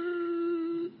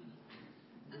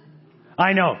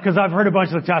 I know, because I've heard a bunch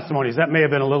of the testimonies. That may have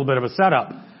been a little bit of a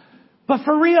setup. But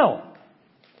for real,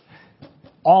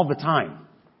 all the time.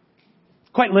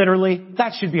 Quite literally,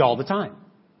 that should be all the time.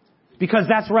 Because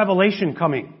that's revelation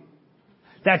coming.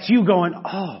 That's you going,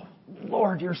 oh,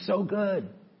 Lord, you're so good.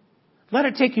 Let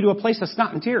it take you to a place of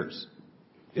snot and tears.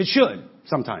 It should,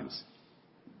 sometimes.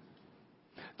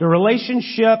 The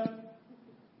relationship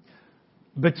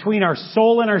between our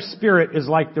soul and our spirit is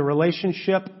like the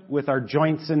relationship with our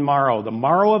joints and marrow. The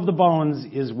marrow of the bones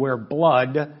is where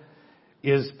blood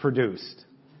is produced.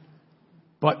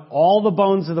 But all the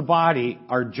bones of the body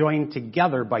are joined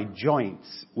together by joints.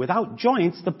 Without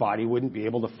joints, the body wouldn't be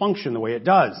able to function the way it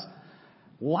does.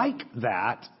 Like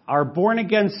that, our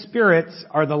born-again spirits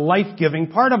are the life-giving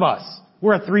part of us.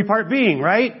 We're a three-part being,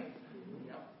 right?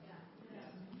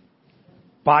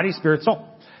 Body, spirit, soul.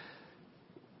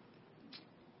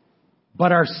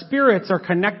 But our spirits are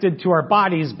connected to our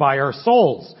bodies by our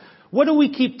souls. What do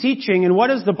we keep teaching, and what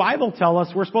does the Bible tell us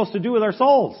we're supposed to do with our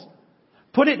souls?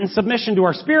 Put it in submission to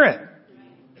our spirit.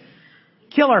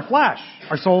 Kill our flesh,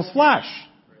 our soul's flesh.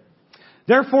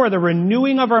 Therefore, the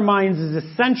renewing of our minds is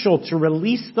essential to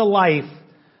release the life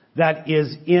that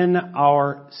is in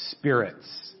our spirits.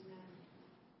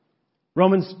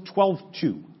 Romans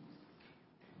 12:2.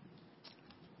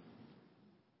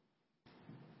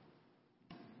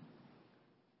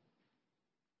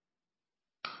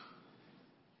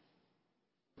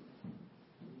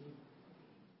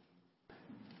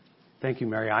 Thank you,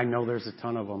 Mary. I know there's a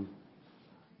ton of them.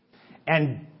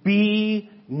 And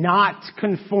be not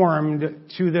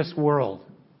conformed to this world,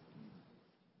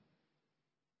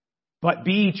 but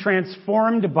be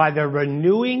transformed by the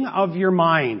renewing of your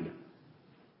mind.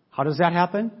 How does that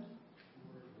happen?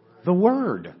 The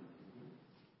Word.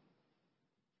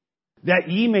 That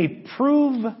ye may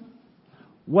prove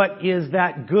what is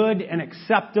that good and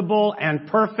acceptable and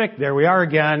perfect, there we are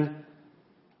again,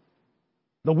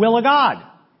 the will of God.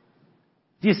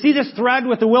 Do you see this thread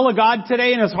with the will of God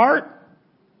today in his heart?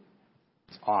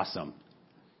 It's awesome.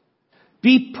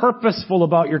 Be purposeful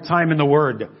about your time in the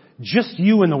Word. Just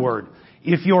you in the Word.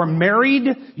 If you're married,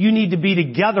 you need to be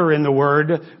together in the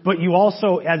Word, but you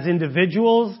also, as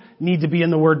individuals, need to be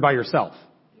in the Word by yourself.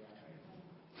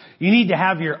 You need to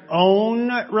have your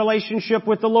own relationship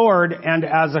with the Lord, and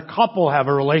as a couple have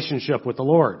a relationship with the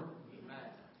Lord.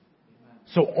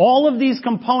 So all of these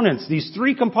components, these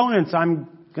three components, I'm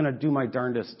going to do my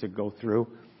darndest to go through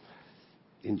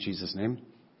in Jesus' name,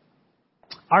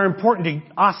 are important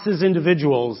to us as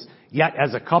individuals, yet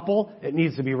as a couple, it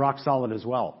needs to be rock solid as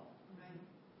well.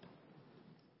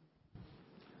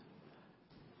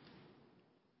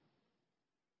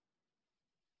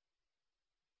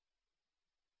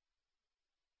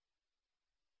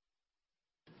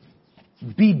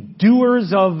 Be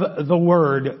doers of the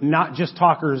word, not just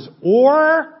talkers,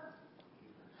 or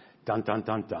dun dun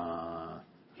dun dun.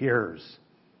 Hearers.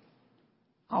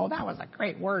 Oh, that was a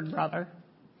great word, brother.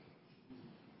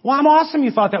 Well, I'm awesome you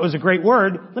thought that was a great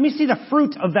word. Let me see the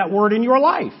fruit of that word in your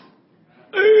life.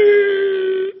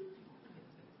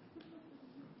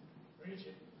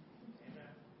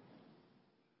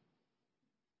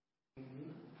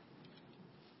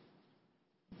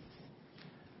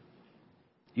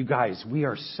 You guys, we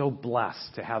are so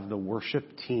blessed to have the worship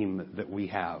team that we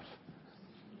have.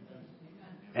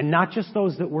 And not just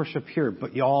those that worship here,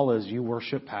 but y'all as you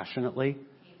worship passionately,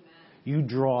 you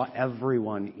draw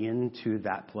everyone into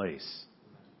that place.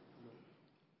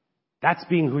 That's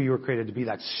being who you were created to be.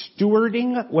 That's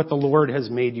stewarding what the Lord has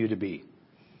made you to be.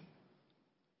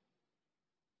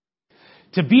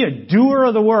 To be a doer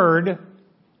of the word,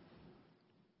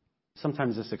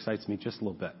 sometimes this excites me just a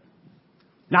little bit.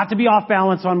 Not to be off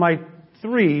balance on my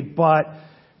 3, but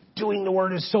doing the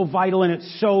word is so vital and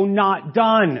it's so not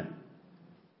done.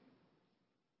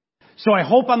 So I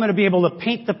hope I'm going to be able to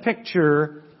paint the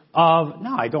picture of,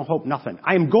 no, I don't hope nothing.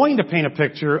 I am going to paint a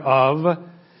picture of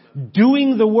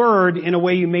doing the word in a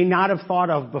way you may not have thought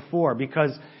of before,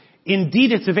 because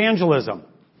indeed it's evangelism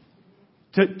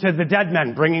to the dead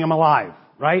men, bringing them alive,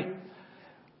 right?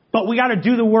 But we got to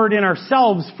do the word in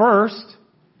ourselves first.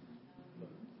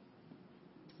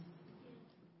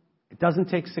 It doesn't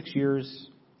take 6 years,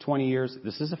 20 years.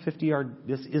 This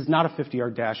is not a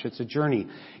 50-yard dash. It's a journey.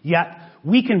 Yet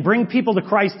we can bring people to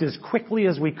Christ as quickly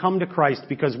as we come to Christ,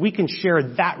 because we can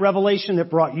share that revelation that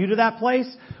brought you to that place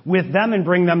with them and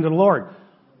bring them to the Lord.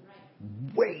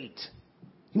 Wait.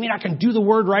 You mean I can do the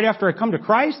word right after I come to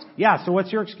Christ? Yeah, so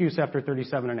what's your excuse after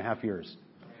 37 and a half years?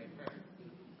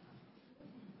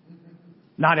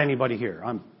 Not anybody here.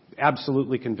 I'm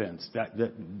absolutely convinced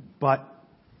but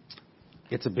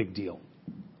it's a big deal.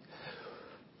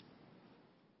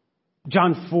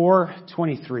 John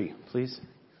 4:23, please.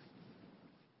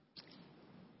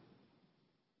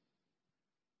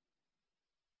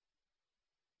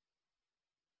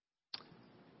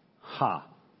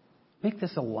 Make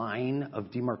this a line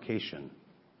of demarcation.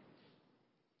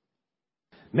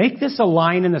 Make this a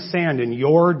line in the sand in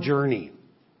your journey.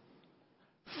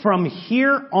 From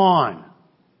here on,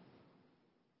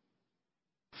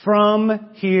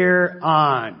 From here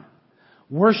on,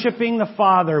 worshiping the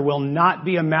Father will not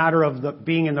be a matter of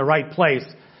being in the right place.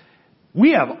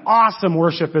 We have awesome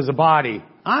worship as a body.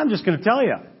 I'm just going to tell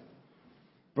you.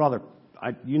 Brother,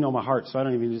 you know my heart, so I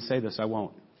don't even need to say this. I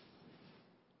won't.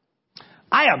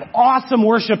 I have awesome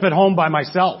worship at home by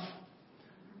myself.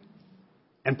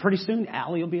 And pretty soon,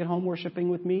 Allie will be at home worshiping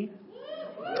with me.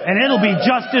 And it'll be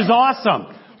just as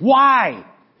awesome. Why?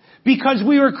 Because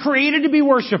we were created to be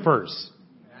worshipers.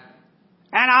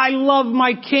 And I love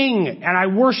my King, and I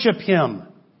worship Him.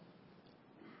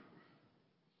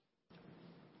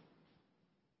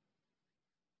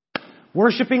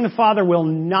 Worshiping the Father will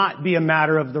not be a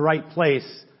matter of the right place,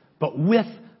 but with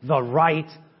the right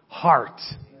heart.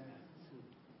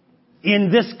 In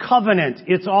this covenant,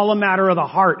 it's all a matter of the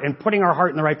heart and putting our heart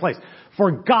in the right place. For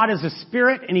God is a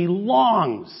spirit, and He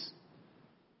longs.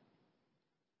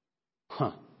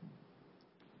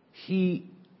 He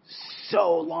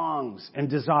so longs and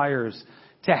desires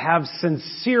to have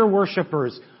sincere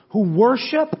worshipers who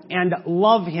worship and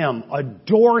love Him,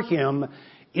 adore Him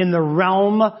in the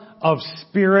realm of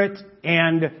spirit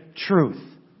and truth.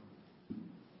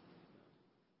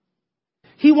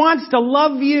 He wants to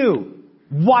love you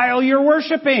while you're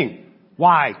worshiping.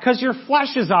 Why? Because your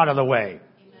flesh is out of the way.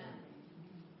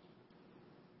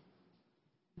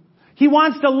 He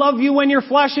wants to love you when your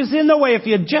flesh is in the way, if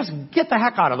you just get the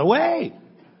heck out of the way.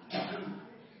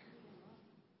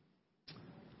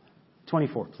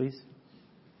 24, please.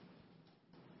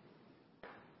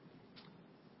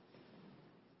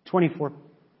 24,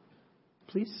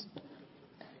 please.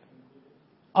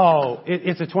 Oh,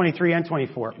 it's a 23 and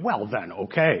 24. Well then,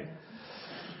 okay.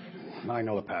 I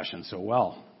know the Passion so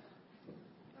well.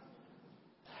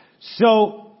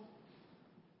 So,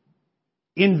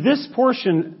 in this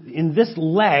portion, in this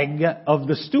leg of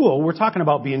the stool, we're talking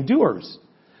about being doers.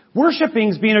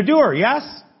 Worshiping's being a doer, yes?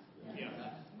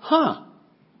 Huh.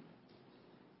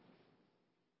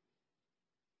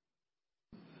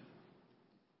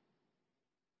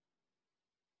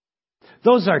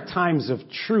 Those are times of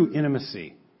true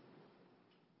intimacy.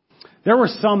 There were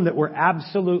some that were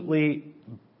absolutely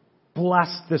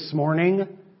blessed this morning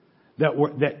that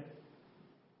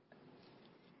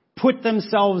put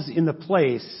themselves in the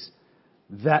place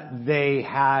that they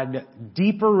had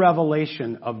deeper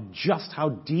revelation of just how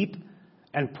deep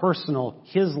and personal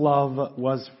His love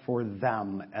was for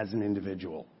them as an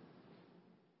individual.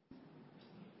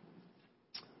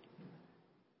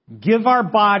 Give our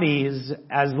bodies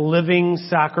as living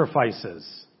sacrifices.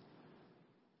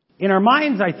 In our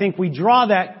minds, I think we draw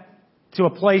that to a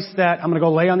place that I'm going to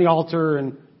go lay on the altar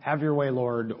and have your way,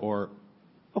 Lord, or,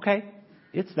 okay,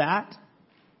 it's that.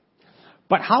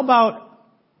 But how about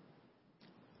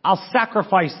I'll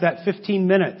sacrifice that 15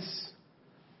 minutes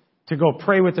to go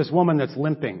pray with this woman that's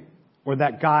limping, or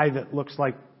that guy that looks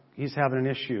like he's having an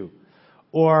issue,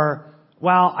 or,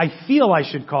 well, I feel I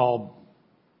should call.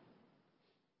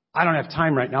 I don't have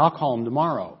time right now. I'll call him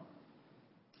tomorrow.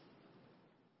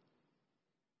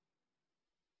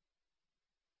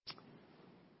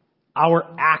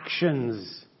 Our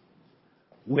actions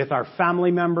with our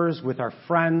family members, with our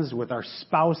friends, with our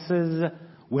spouses,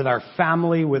 with our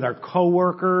family, with our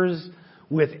coworkers,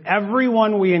 with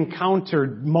everyone we encounter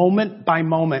moment by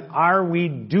moment, are we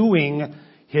doing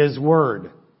His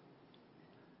Word?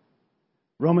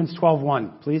 Romans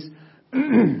 12:1, please.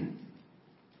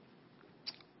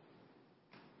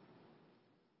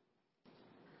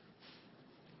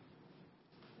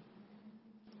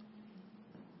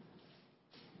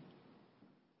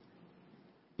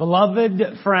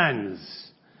 Beloved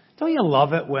friends, don't you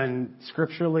love it when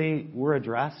scripturally we're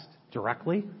addressed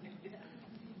directly?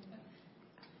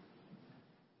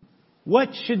 What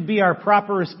should be our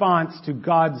proper response to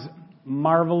God's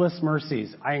marvelous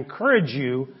mercies? I encourage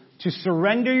you to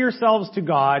surrender yourselves to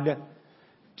God,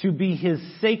 to be His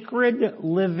sacred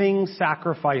living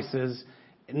sacrifices,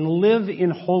 and live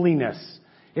in holiness.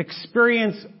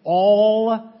 Experience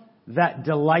all that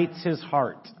delights His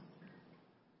heart.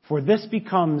 For this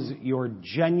becomes your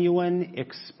genuine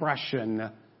expression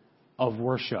of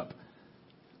worship.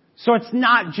 So it's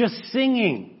not just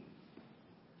singing.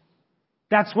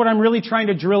 That's what I'm really trying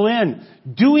to drill in.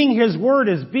 Doing His Word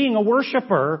is being a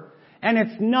worshiper, and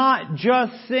it's not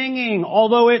just singing,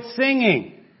 although it's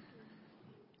singing.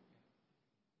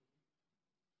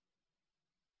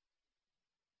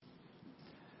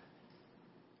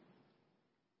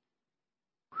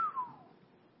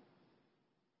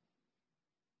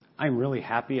 I'm really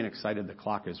happy and excited the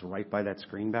clock is right by that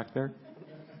screen back there.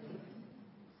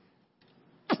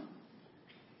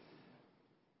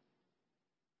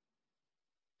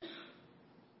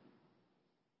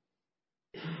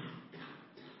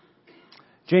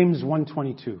 James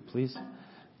 1:22, please.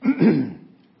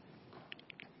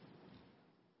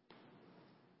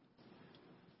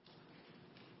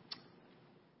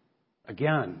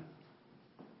 Again,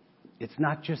 it's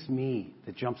not just me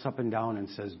that jumps up and down and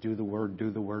says, do the word,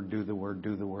 do the word, do the word,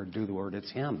 do the word, do the word.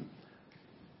 It's him.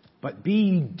 But be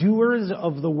ye doers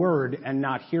of the word and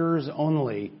not hearers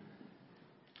only,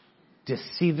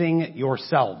 deceiving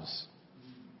yourselves.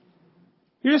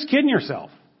 You're just kidding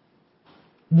yourself.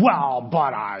 Well,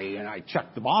 but I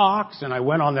checked the box and I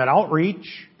went on that outreach.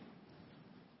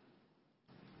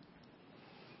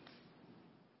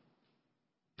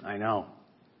 I know.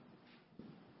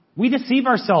 We deceive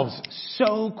ourselves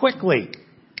so quickly.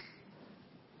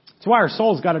 That's why our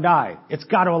soul's got to die. It's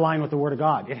got to align with the Word of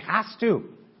God. It has to.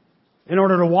 In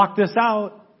order to walk this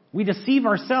out, we deceive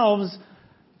ourselves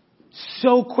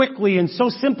so quickly and so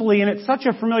simply, and it's such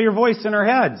a familiar voice in our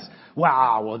heads.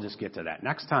 Wow, we'll just get to that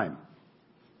next time.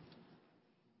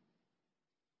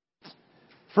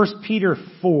 1 Peter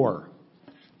 4.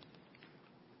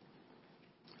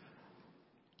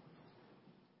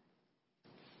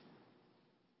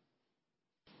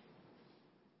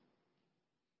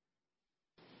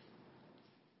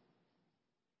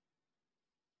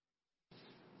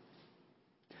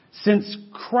 Since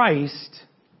Christ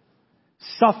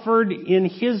suffered in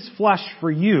his flesh for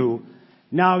you,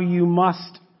 now you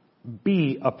must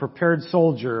be a prepared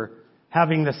soldier,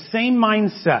 having the same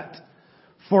mindset.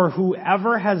 For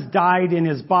whoever has died in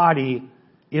his body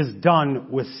is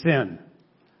done with sin.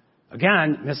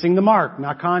 Again, missing the mark,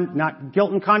 not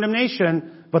guilt and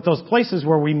condemnation, but those places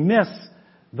where we miss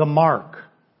the mark.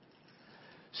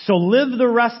 So live the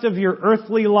rest of your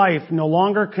earthly life no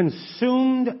longer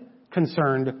concerned,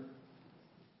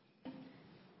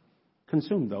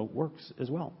 though, works as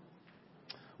well,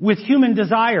 with human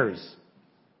desires,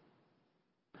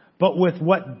 but with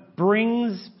what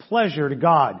brings pleasure to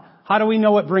God. How do we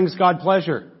know what brings God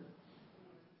pleasure?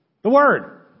 The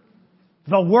Word.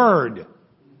 The Word.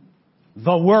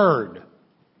 The Word.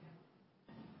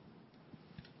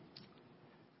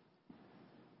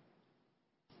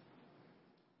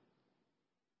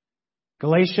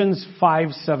 Galatians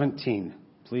 5:17,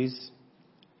 please.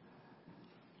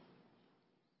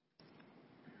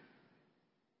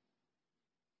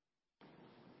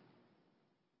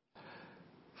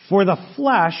 For the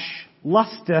flesh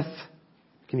lusteth,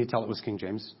 can you tell it was King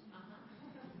James?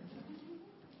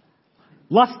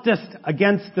 Lusteth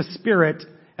against the spirit,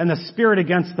 and the spirit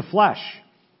against the flesh.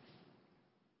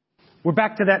 We're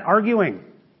back to that arguing.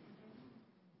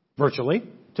 Virtually,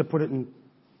 to put it in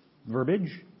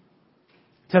verbiage.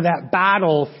 To that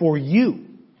battle for you.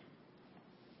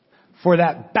 For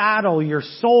that battle your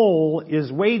soul is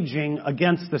waging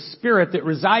against the spirit that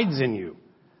resides in you.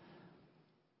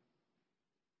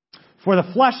 For the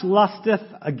flesh lusteth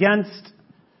against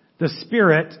the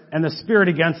spirit, and the spirit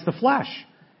against the flesh.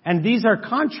 And these are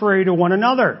contrary to one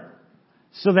another,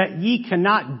 so that ye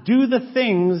cannot do the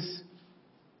things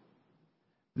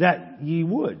that ye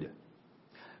would.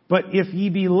 But if ye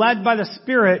be led by the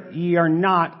Spirit, ye are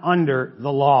not under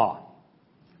the law.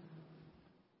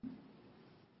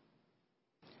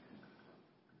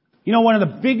 You know, one of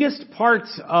the biggest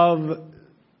parts of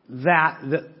that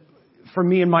for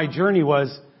me in my journey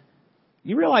was,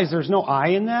 you realize there's no I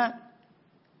in that?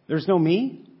 There's no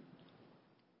me?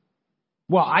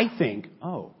 Well, I think,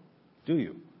 oh, do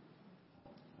you?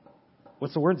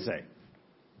 What's the Word say?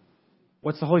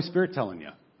 What's the Holy Spirit telling you?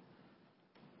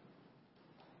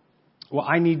 Well,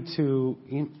 I need to,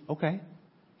 okay,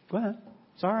 go ahead.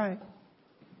 It's all right.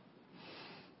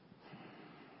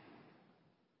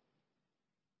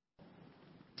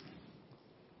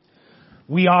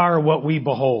 We are what we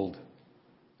behold.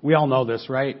 We all know this,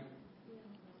 right?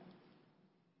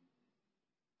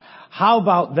 How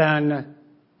about then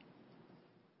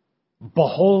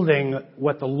beholding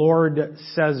what the Lord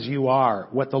says you are,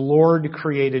 what the Lord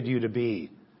created you to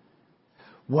be,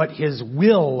 what His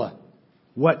will,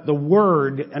 what the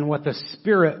Word and what the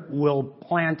Spirit will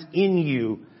plant in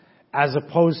you, as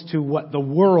opposed to what the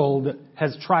world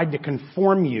has tried to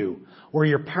conform you, or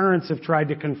your parents have tried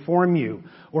to conform you,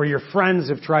 or your friends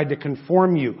have tried to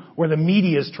conform you, or the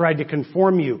media has tried to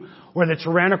conform you, or the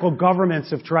tyrannical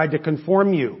governments have tried to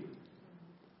conform you.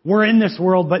 We're in this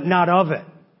world, but not of it.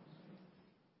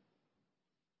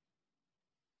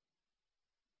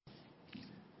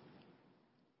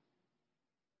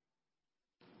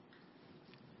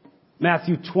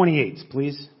 Matthew 28,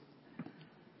 please.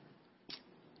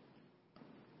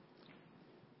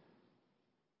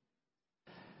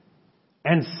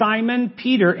 And Simon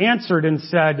Peter answered and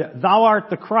said, Thou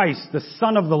art the Christ, the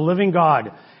Son of the living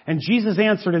God. And Jesus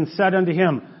answered and said unto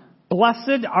him,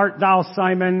 Blessed art thou,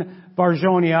 Simon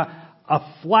Barjonia, a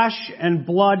flesh and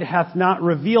blood hath not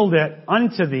revealed it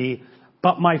unto thee,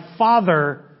 but my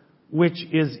Father which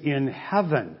is in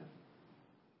heaven.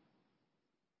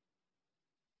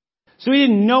 So he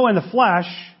didn't know in the flesh,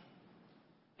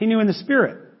 he knew in the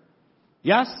Spirit.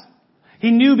 Yes?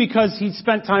 He knew because he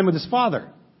spent time with his Father.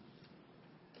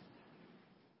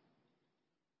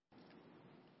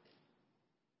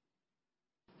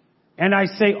 And I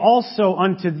say also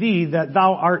unto thee that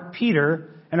thou art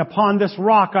Peter, and upon this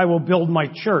rock I will build my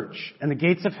church, and the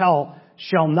gates of hell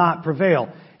shall not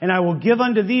prevail. And I will give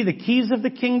unto thee the keys of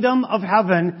the kingdom of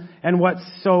heaven, and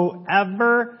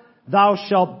whatsoever thou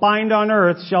shalt bind on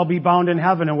earth shall be bound in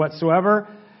heaven, and whatsoever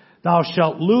thou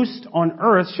shalt loose on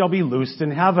earth shall be loosed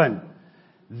in heaven.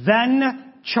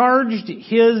 Then charged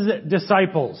his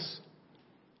disciples.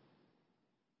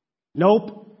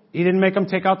 Nope, he didn't make them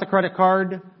take out the credit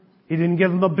card. He didn't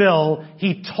give them a bill.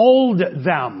 He told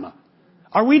them.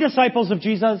 Are we disciples of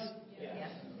Jesus? Yes.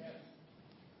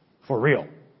 For real.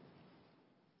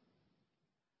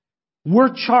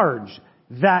 We're charged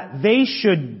that they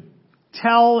should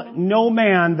tell no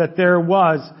man that there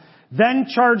was. Then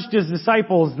charged his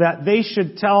disciples that they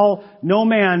should tell no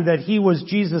man that he was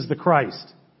Jesus the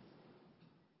Christ.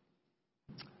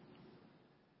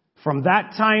 From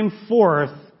that time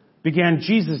forth began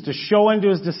Jesus to show unto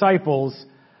his disciples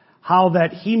how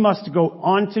that he must go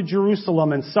on to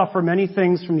Jerusalem and suffer many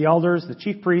things from the elders, the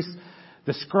chief priests,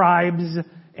 the scribes,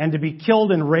 and to be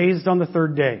killed and raised on the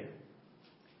third day.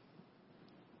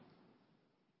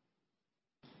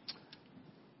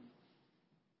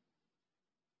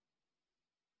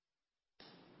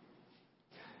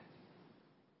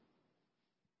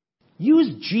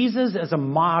 Use Jesus as a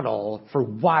model for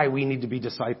why we need to be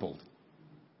discipled.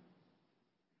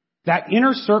 That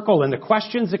inner circle and the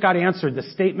questions that got answered, the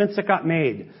statements that got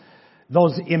made,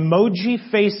 those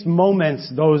emoji-faced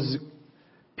moments those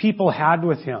people had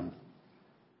with him.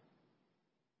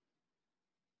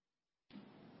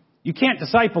 You can't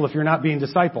disciple if you're not being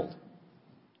discipled.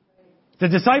 The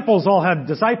disciples all had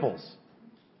disciples.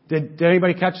 Did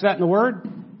anybody catch that in the Word?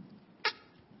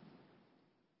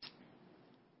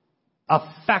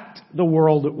 Affect the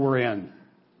world that we're in.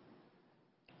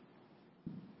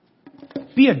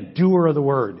 Be a doer of the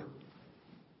Word.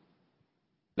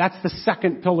 That's the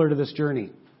second pillar to this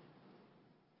journey.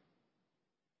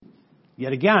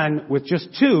 Yet again, with just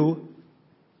two,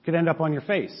 it could end up on your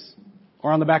face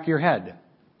or on the back of your head.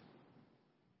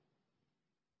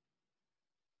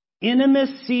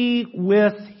 Intimacy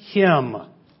with Him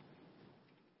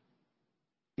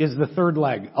is the third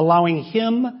leg. Allowing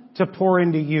Him to pour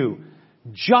into you.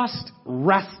 Just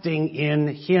resting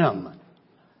in Him.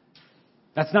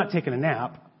 That's not taking a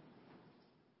nap.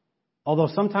 Although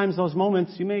sometimes those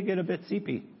moments you may get a bit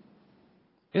seepy.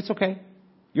 It's okay.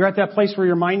 You're at that place where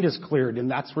your mind is cleared and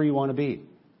that's where you want to be.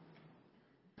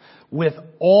 With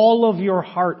all of your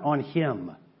heart on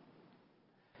Him.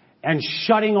 And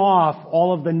shutting off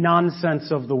all of the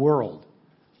nonsense of the world.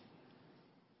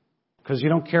 Because you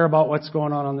don't care about what's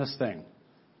going on this thing.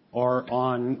 Or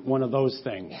on one of those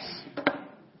things.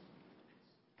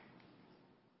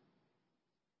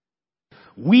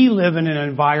 We live in an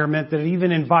environment that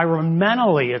even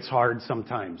environmentally it's hard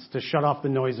sometimes to shut off the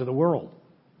noise of the world.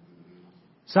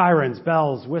 Sirens,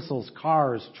 bells, whistles,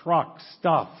 cars, trucks,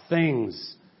 stuff,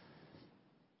 things.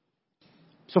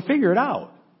 So figure it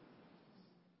out.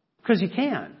 Because you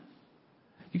can.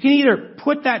 You can either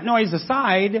put that noise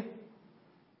aside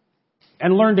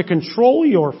and learn to control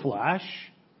your flesh,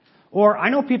 or I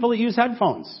know people that use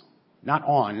headphones, not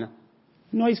on,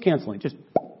 noise canceling, just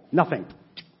nothing.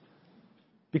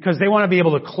 Because they want to be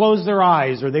able to close their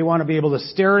eyes, or they want to be able to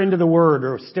stare into the Word,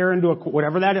 or stare into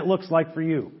whatever that it looks like for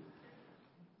you.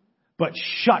 But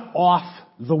shut off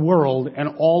the world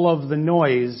and all of the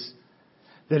noise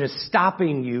that is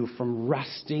stopping you from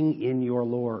resting in your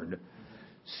Lord,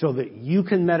 so that you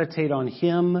can meditate on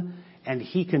Him and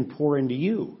He can pour into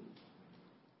you.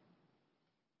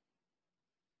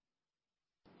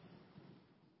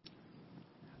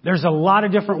 There's a lot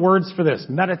of different words for this.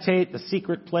 Meditate, the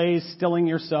secret place, stilling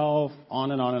yourself,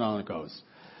 on and on and on it goes.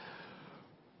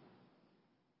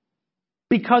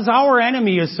 Because our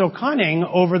enemy is so cunning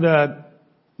over the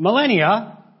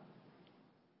millennia,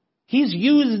 he's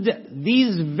used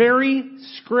these very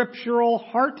scriptural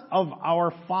heart of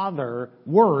our Father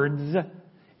words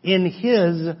in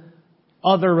his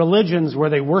other religions where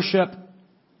they worship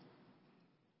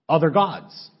other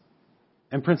gods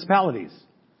and principalities.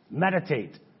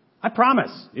 Meditate. I promise,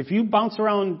 if you bounce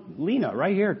around Lena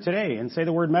right here today and say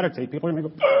the word meditate, people are going to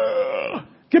go,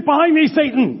 get behind me,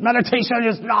 Satan! Meditation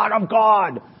is not of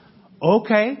God!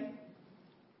 Okay,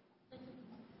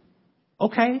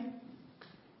 Okay.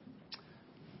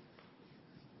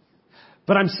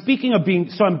 But I'm speaking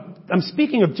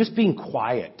of just being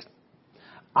quiet.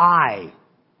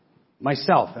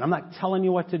 Myself, and I'm not telling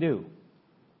you what to do,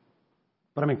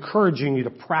 but I'm encouraging you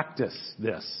to practice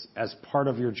this as part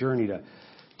of your journey to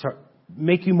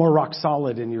make you more rock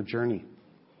solid in your journey.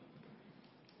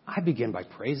 I begin by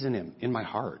praising Him in my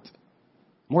heart.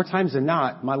 More times than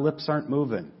not, my lips aren't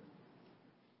moving.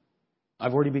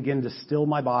 I've already begun to still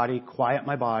my body, quiet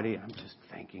my body. I'm just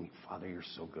thanking, Father, you're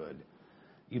so good.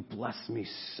 You bless me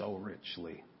so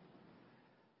richly.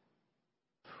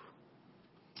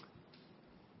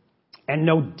 And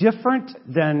no different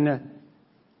than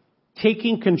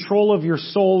taking control of your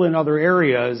soul in other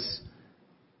areas,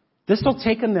 this will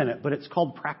take a minute, but it's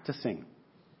called practicing.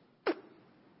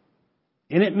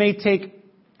 And it may take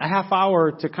a half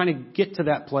hour to kind of get to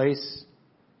that place,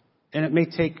 and it may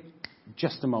take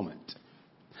just a moment.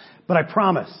 But I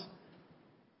promise,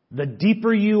 the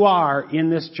deeper you are in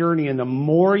this journey and the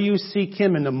more you seek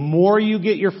Him and the more you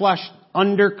get your flesh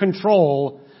under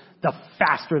control, the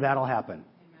faster that'll happen.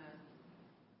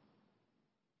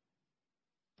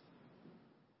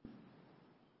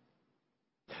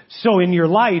 So in your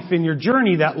life, in your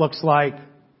journey, that looks like,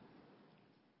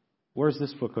 where's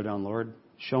this foot go down, Lord?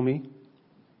 Show me.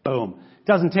 Boom. It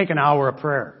doesn't take an hour of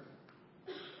prayer.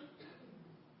 It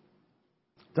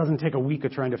doesn't take a week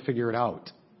of trying to figure it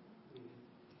out.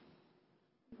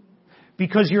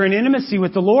 Because you're in intimacy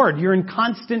with the Lord. You're in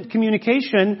constant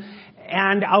communication.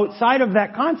 And outside of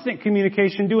that constant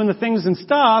communication, doing the things and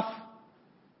stuff,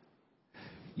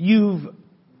 you've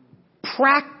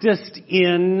practiced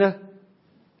in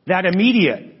that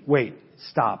immediate, wait,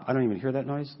 stop. I don't even hear that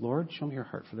noise. Lord, show me your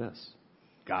heart for this.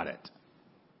 Got it.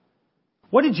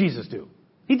 What did Jesus do?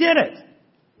 He did it.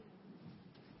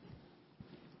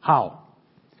 How?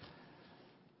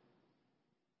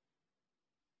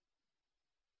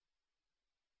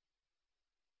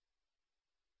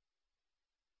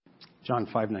 John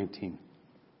 5:19.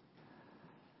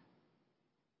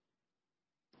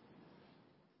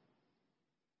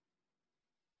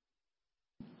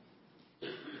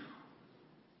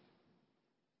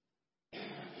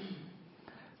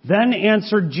 Then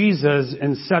answered Jesus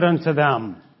and said unto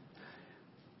them,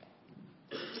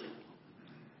 let's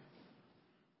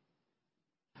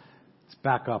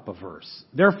back up a verse.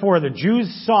 Therefore the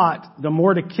Jews sought the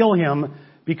more to kill him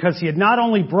because he had not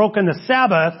only broken the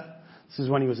Sabbath, this is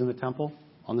when he was in the temple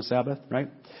on the Sabbath, right?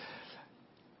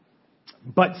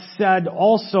 But said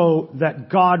also that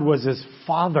God was his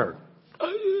Father.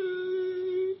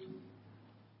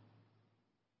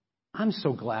 I'm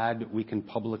so glad we can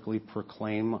publicly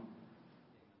proclaim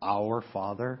our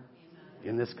Father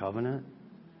in this covenant.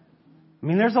 I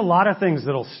mean, there's a lot of things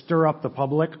that'll stir up the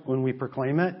public when we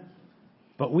proclaim it,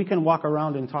 but we can walk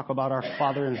around and talk about our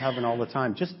Father in heaven all the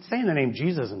time. Just saying the name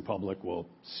Jesus in public will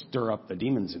stir up the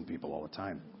demons in people all the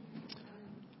time.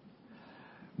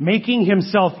 Making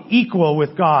himself equal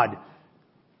with God.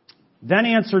 Then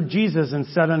answered Jesus and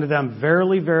said unto them,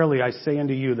 Verily, verily, I say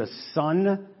unto you, the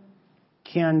Son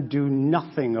can do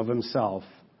nothing of himself,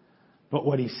 but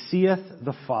what he seeth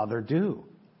the Father do.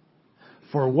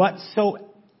 For what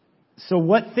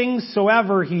things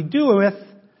soever he doeth,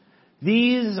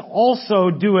 these also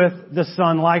doeth the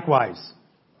Son likewise.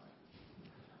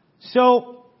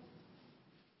 So,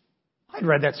 I'd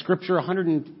read that scripture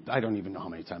I don't even know how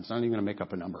many times. I'm not even going to make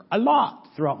up a number. A lot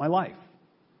throughout my life.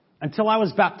 Until I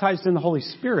was baptized in the Holy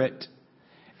Spirit,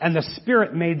 and the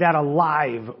Spirit made that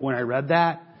alive when I read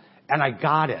that. And I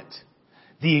got it.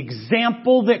 The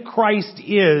example that Christ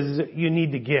is, you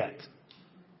need to get.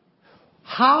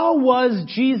 How was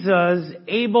Jesus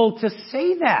able to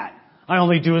say that? I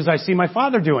only do as I see my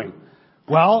Father doing.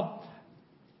 Well,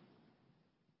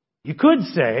 you could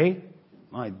say,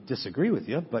 I disagree with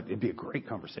you, but it'd be a great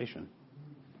conversation.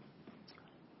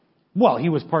 Well, he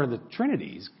was part of the Trinity.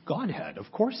 He's Godhead. Of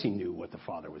course he knew what the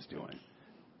Father was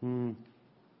doing.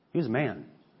 He was a man.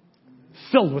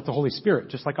 Filled with the Holy Spirit,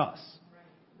 just like us.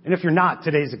 And if you're not,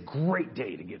 today's a great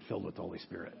day to get filled with the Holy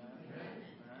Spirit.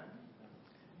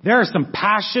 There are some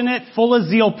passionate, full of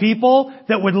zeal people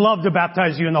that would love to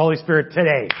baptize you in the Holy Spirit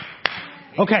today.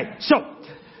 Okay, so.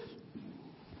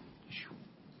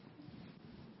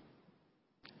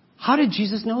 How did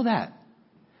Jesus know that?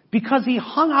 Because he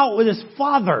hung out with his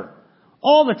Father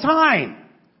all the time.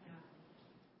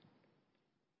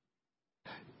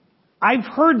 I've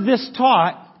heard this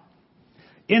taught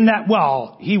in that,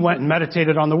 well, he went and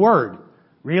meditated on the Word.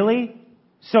 Really?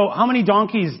 So how many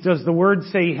donkeys does the Word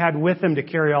say he had with him to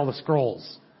carry all the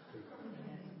scrolls?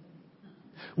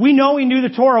 We know he knew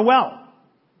the Torah well.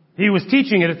 He was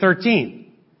teaching it at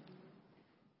 13.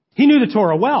 He knew the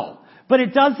Torah well. But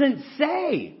it doesn't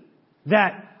say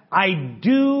that I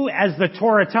do as the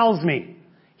Torah tells me.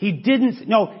 He didn't.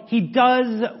 No, he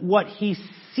does what he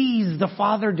sees the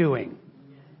Father doing.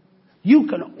 You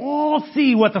can all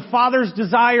see what the Father's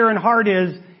desire and heart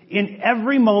is in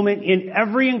every moment, in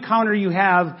every encounter you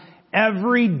have,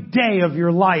 every day of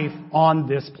your life on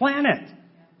this planet.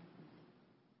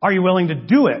 Are you willing to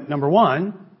do it? Number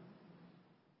one.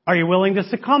 Are you willing to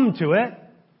succumb to it?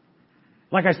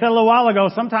 Like I said a little while ago,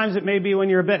 sometimes it may be when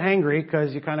you're a bit hangry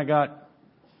because you kind of got...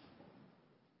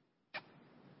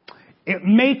 It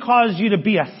may cause you to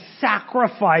be a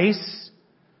sacrifice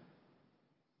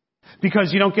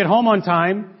because you don't get home on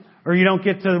time, or you don't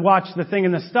get to watch the thing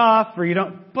and the stuff, or you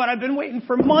don't... But I've been waiting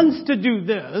for months to do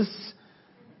this.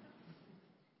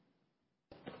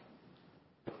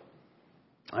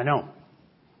 I know.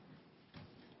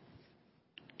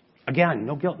 Again,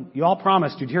 no guilt. You all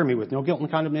promised you'd hear me with no guilt and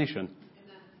condemnation.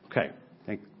 Okay.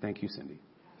 Thank you, Cindy.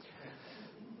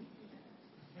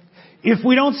 If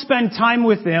we don't spend time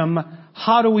with Him,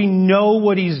 how do we know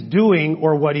what He's doing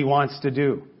or what He wants to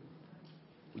do?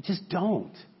 We just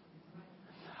don't.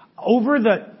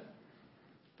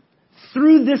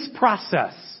 Through this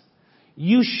process,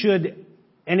 you should,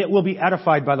 and it will be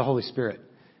edified by the Holy Spirit,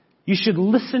 you should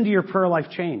listen to your prayer life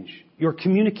change. Your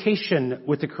communication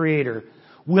with the Creator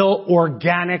will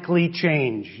organically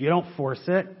change. You don't force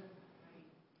it.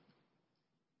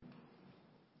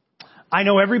 I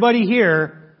know everybody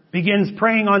here begins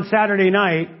praying on Saturday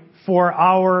night for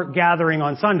our gathering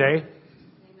on Sunday. Amen.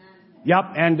 Yep,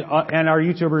 and our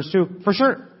YouTubers too, for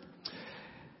sure.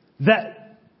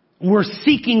 That we're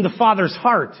seeking the Father's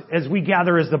heart as we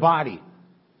gather as the body.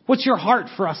 What's your heart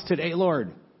for us today,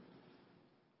 Lord?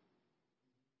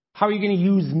 How are you going to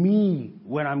use me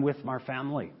when I'm with my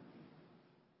family?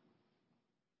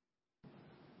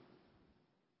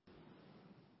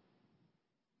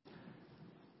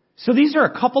 So these are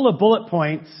a couple of bullet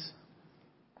points,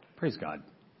 praise God,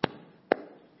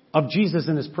 of Jesus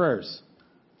in His prayers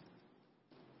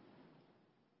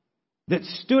that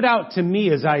stood out to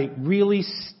me as I really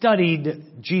studied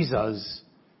Jesus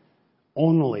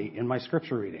only in my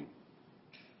scripture reading.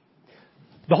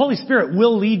 The Holy Spirit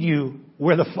will lead you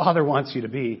where the Father wants you to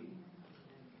be.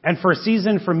 And for a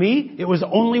season, for me, it was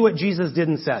only what Jesus did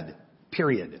and said.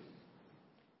 Period.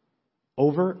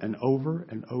 Over and over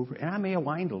and over. And I may have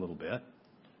whined a little bit.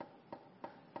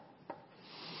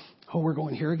 Oh, we're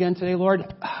going here again today, Lord?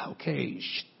 Okay.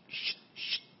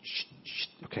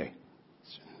 Okay.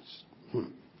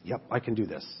 Yep, I can do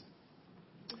this.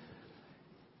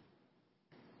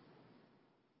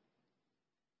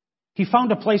 He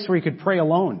found a place where he could pray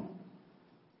alone.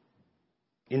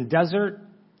 In desert,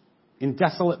 in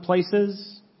desolate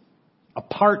places,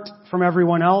 apart from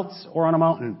everyone else, or on a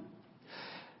mountain.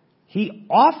 He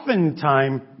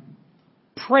oftentimes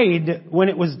prayed when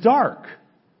it was dark.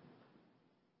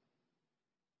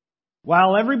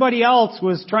 While everybody else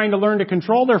was trying to learn to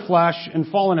control their flesh and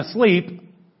falling asleep,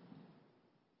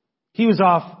 he was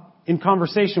off in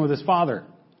conversation with his Father,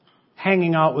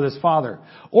 hanging out with his Father.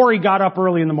 Or he got up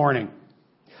early in the morning.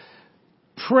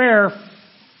 Prayer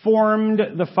formed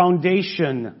the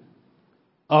foundation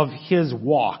of his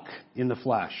walk in the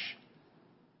flesh.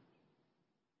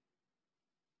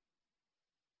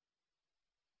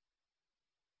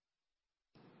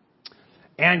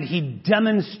 And he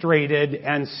demonstrated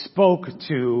and spoke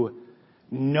to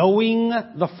knowing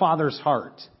the Father's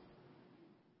heart.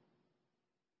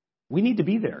 We need to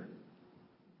be there.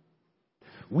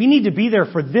 We need to be there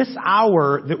for this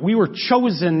hour that we were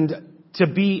chosen to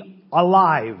be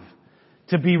alive,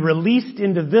 to be released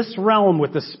into this realm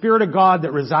with the Spirit of God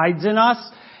that resides in us.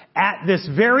 At this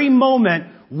very moment,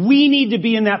 we need to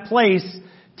be in that place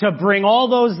to bring all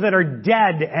those that are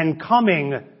dead and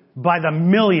coming by the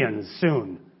millions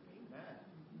soon.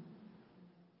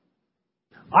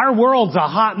 Our world's a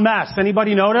hot mess.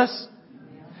 Anybody notice?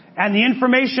 And the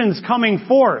information's coming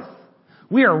forth.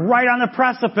 We are right on the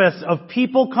precipice of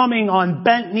people coming on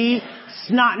bent knee,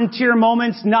 snot and tear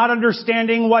moments, not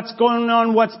understanding what's going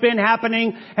on, what's been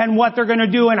happening, and what they're going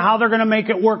to do and how they're going to make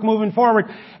it work moving forward.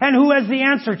 And who has the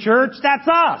answer, church? That's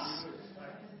us.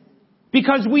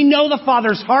 Because we know the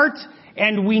Father's heart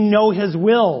and we know His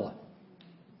will.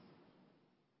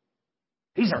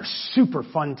 These are super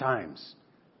fun times.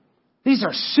 These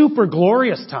are super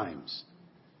glorious times.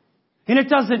 And it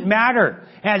doesn't matter.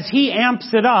 As he amps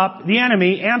it up, the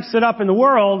enemy amps it up in the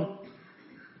world,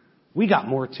 we got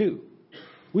more too.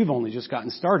 We've only just gotten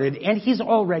started, and he's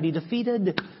already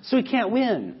defeated, so he can't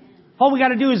win. All we got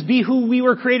to do is be who we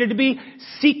were created to be,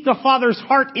 seek the Father's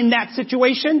heart in that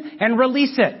situation, and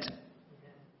release it.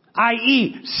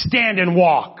 i.e., stand and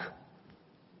walk.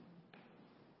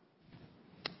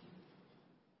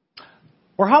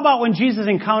 Or how about when Jesus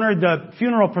encountered the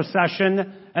funeral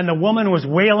procession and the woman was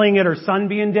wailing at her son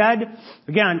being dead?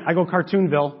 Again, I go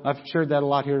Cartoonville. I've shared that a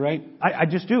lot here, right? I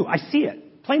just do. I see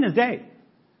it. Plain as day.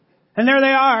 And there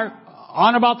they are,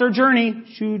 on about their journey.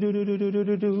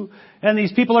 Shoo-doo-doo-doo-doo-doo-doo. And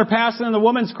these people are passing and the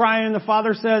woman's crying and the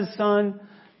father says, son,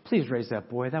 please raise that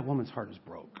boy. That woman's heart is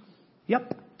broke.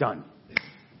 Yep, done.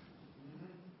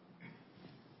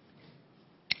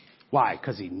 Why?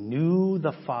 Because he knew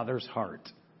the Father's heart.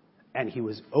 And he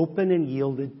was open and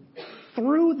yielded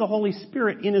through the Holy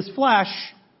Spirit in his flesh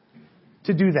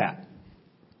to do that.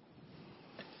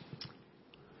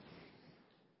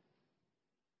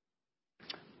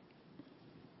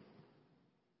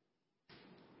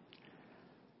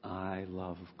 I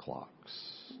love clocks.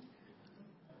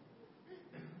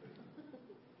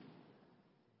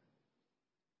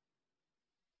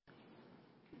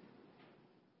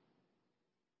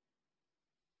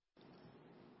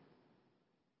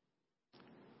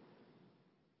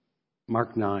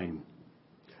 Mark 9.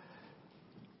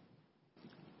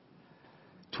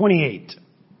 28.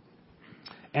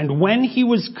 And when he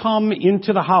was come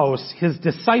into the house, his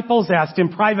disciples asked him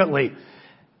privately,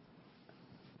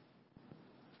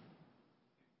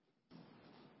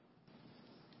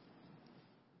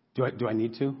 Do I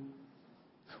need to?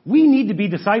 We need to be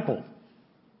discipled.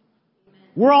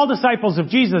 We're all disciples of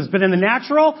Jesus, but in the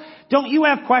natural, don't you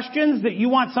have questions that you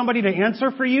want somebody to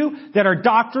answer for you that are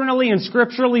doctrinally and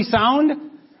scripturally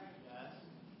sound?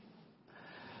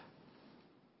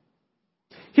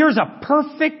 Here's a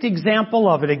perfect example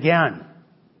of it again.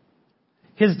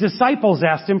 His disciples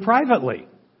asked him privately,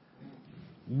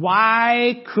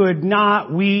 why could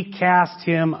not we cast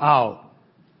him out?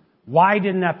 Why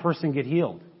didn't that person get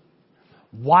healed?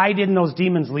 Why didn't those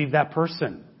demons leave that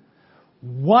person?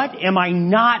 What am I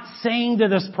not saying to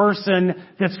this person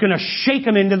that's going to shake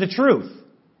them into the truth?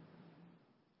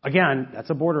 Again, that's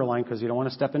a borderline because you don't want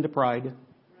to step into pride.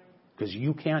 Because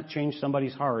you can't change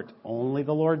somebody's heart. Only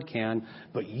the Lord can.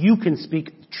 But you can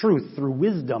speak truth through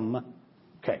wisdom.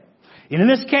 Okay. And in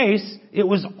this case, it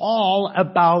was all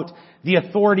about the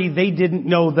authority they didn't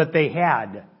know that they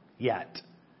had yet.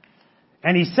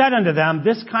 And he said unto them,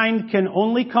 this kind can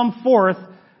only come forth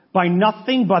by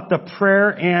nothing but the prayer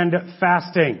and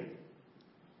fasting.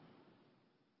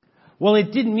 Well,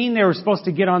 it didn't mean they were supposed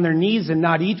to get on their knees and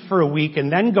not eat for a week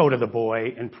and then go to the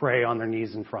boy and pray on their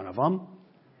knees in front of him.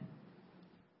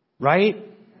 Right?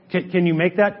 Can you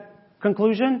make that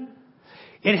conclusion?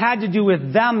 It had to do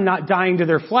with them not dying to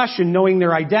their flesh and knowing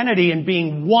their identity and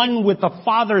being one with the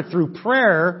Father through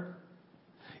prayer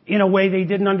in a way they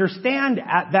didn't understand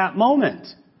at that moment.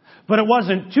 But it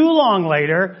wasn't too long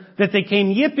later that they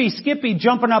came yippee skippy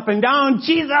jumping up and down.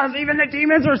 Jesus, even the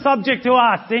demons are subject to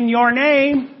us in your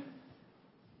name.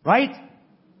 Right?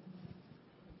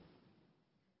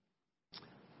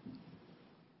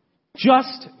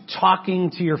 Just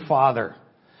talking to your Father.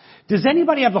 Does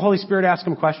anybody have the Holy Spirit ask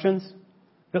them questions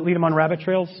that lead them on rabbit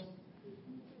trails?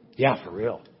 Yeah, for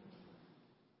real.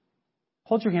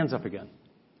 Hold your hands up again.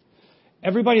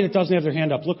 Everybody that doesn't have their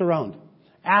hand up, look around.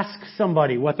 Ask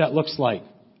somebody what that looks like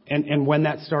and when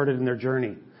that started in their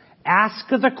journey. Ask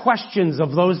the questions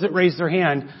of those that raise their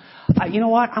hand. You know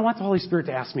what? I want the Holy Spirit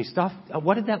to ask me stuff.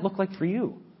 What did that look like for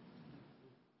you?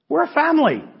 We're a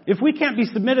family. If we can't be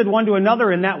submitted one to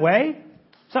another in that way,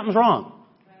 something's wrong.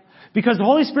 Because the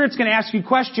Holy Spirit's going to ask you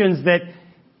questions that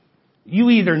you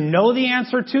either know the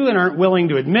answer to and aren't willing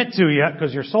to admit to yet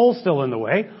because your soul's still in the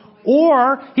way,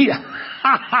 or he...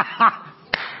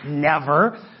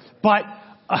 Never. But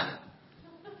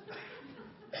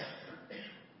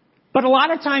a lot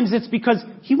of times it's because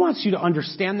he wants you to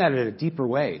understand that in a deeper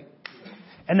way.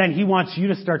 And then he wants you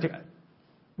to start to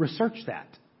research that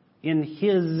in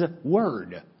his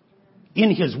word. In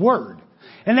his word.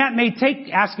 And that may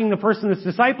take asking the person that's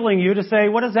discipling you to say,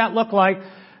 what does that look like?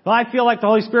 Well, I feel like the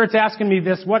Holy Spirit's asking me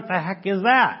this. What the heck is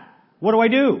that? What do I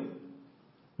do?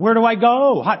 Where do I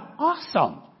go?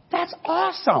 Awesome. That's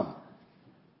awesome.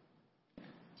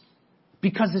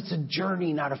 Because it's a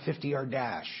journey, not a 50-yard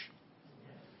dash.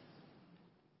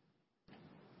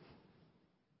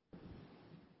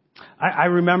 I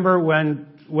remember when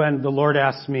the Lord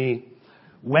asked me,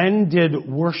 when did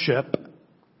worship...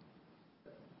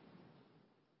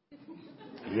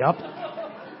 Yep.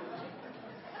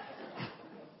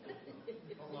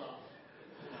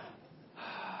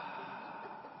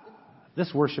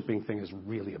 This worshiping thing is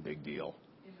really a big deal.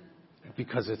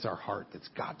 Because it's our heart that's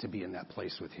got to be in that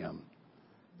place with Him.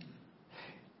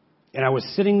 And I was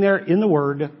sitting there in the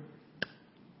Word.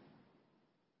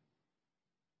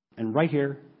 And right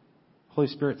here, Holy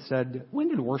Spirit said, when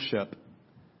did worship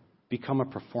become a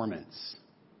performance?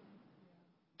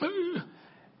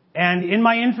 And in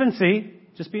my infancy,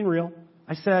 just being real,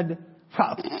 I said,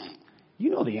 you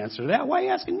know the answer to that. Why are you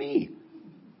asking me?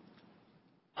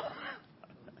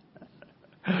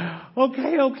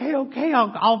 Okay.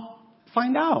 I'll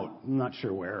find out. I'm not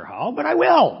sure where or how, but I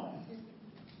will.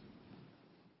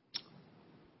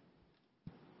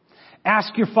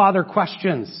 Ask your Father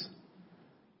questions.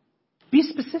 Be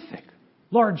specific.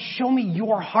 Lord, show me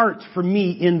your heart for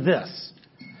me in this.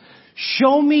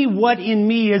 Show me what in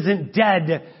me isn't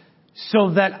dead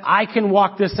so that I can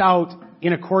walk this out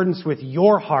in accordance with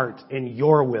your heart and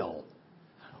your will.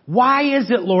 Why is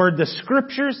it, Lord, the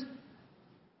scriptures,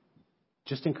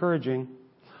 just encouraging,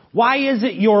 why is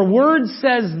it your word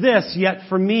says this, yet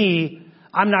for me,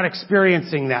 I'm not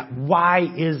experiencing that? Why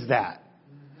is that?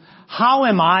 How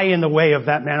am I in the way of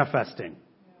that manifesting?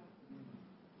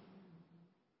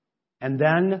 And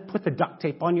then put the duct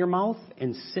tape on your mouth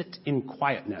and sit in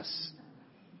quietness.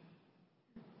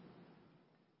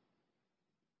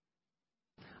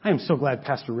 I am so glad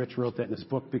Pastor Rich wrote that in his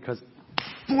book, because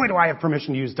boy, do I have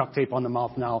permission to use duct tape on the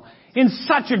mouth now in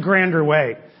such a grander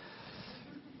way.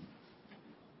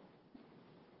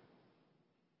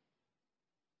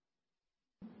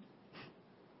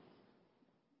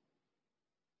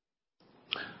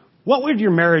 What would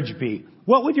your marriage be?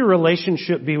 What would your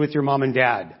relationship be with your mom and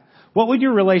dad? What would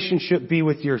your relationship be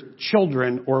with your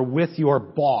children or with your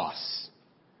boss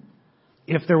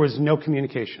if there was no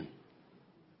communication?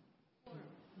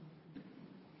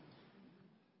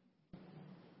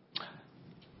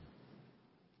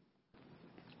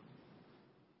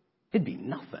 It'd be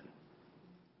nothing.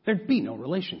 There'd be no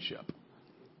relationship.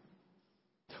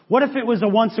 What if it was a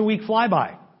once a week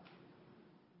flyby?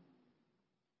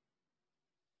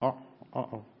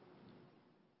 Uh-oh.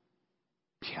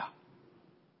 Yeah.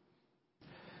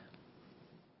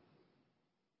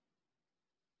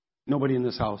 Nobody in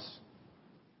this house.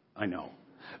 I know.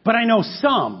 But I know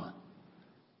some.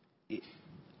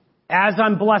 As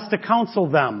I'm blessed to counsel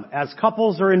them, as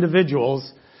couples or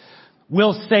individuals,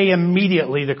 will say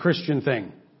immediately the Christian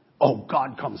thing. Oh,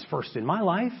 God comes first in my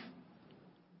life.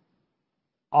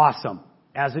 Awesome.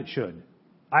 As it should.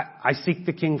 I seek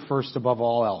the King first above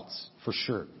all else, for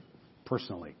sure.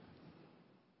 Personally.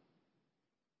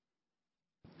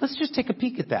 Let's just take a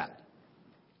peek at that.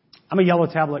 I'm a yellow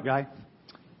tablet guy.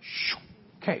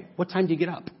 Okay, what time do you get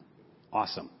up?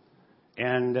 Awesome.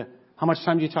 And how much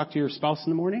time do you talk to your spouse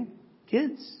in the morning?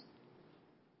 Kids?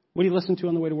 What do you listen to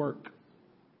on the way to work?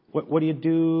 What do you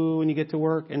do when you get to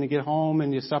work and you get home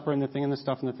and you supper and the thing and the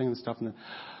stuff and the thing and the stuff and the...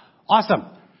 Awesome.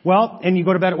 Well, and you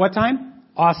go to bed at what time?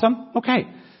 Awesome. Okay.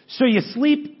 So you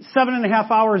sleep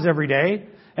 7.5 hours every day,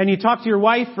 and you talk to your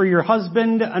wife or your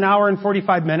husband an hour and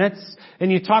 45 minutes, and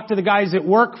you talk to the guys at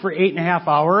work for 8.5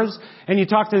 hours, and you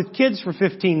talk to the kids for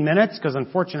 15 minutes, because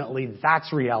unfortunately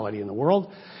that's reality in the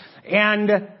world.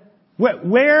 And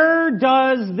where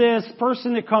does this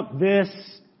person this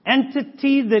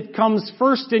entity that comes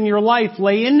first in your life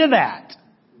lay into that?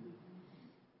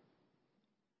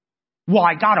 Well,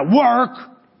 I gotta work.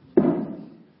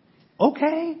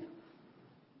 Okay.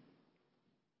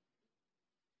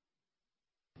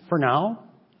 For now,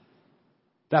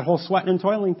 that whole sweating and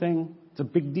toiling thing, it's a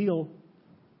big deal.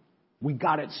 We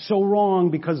got it so wrong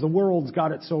because the world's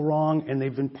got it so wrong and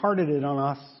they've imparted it on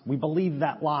us. We believe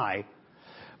that lie.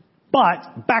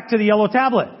 But back to the yellow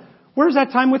tablet. Where's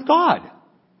that time with God?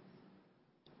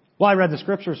 Well, I read the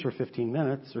scriptures for 15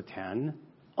 minutes or 10.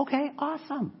 Okay,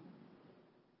 awesome.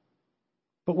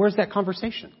 But where's that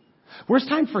conversation? Where's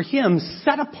time for Him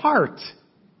set apart?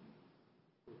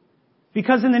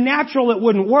 Because in the natural, it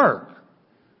wouldn't work.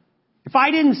 If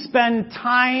I didn't spend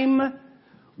time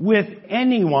with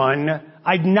anyone,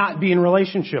 I'd not be in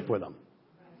relationship with them.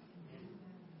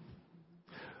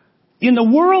 In the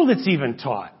world, it's even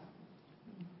taught.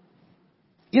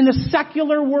 In the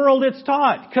secular world, it's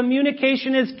taught.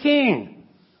 Communication is king.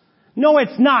 No,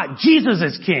 it's not. Jesus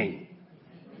is king.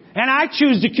 And I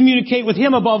choose to communicate with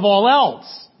Him above all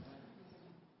else.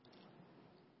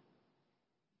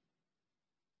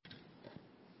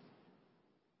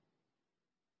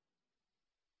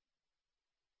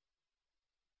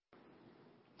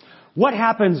 What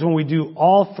happens when we do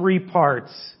all three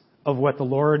parts of what the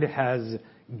Lord has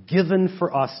given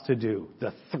for us to do?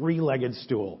 The three-legged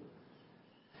stool.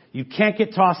 You can't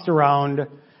get tossed around.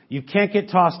 You can't get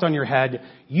tossed on your head.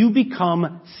 You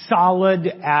become solid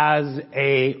as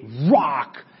a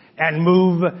rock and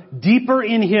move deeper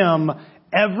in Him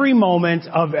every moment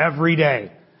of every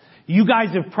day. You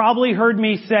guys have probably heard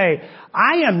me say,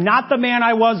 I am not the man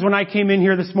I was when I came in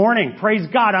here this morning. Praise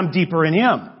God, I'm deeper in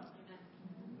Him.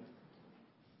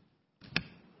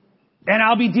 And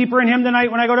I'll be deeper in Him tonight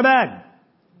when I go to bed.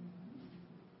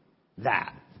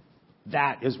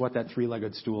 That is what that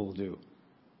three-legged stool will do.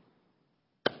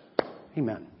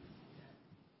 Amen.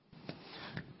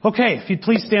 Okay, if you'd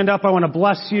please stand up, I want to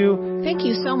bless you. Thank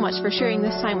you so much for sharing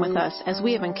this time with us as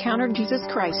we have encountered Jesus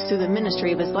Christ through the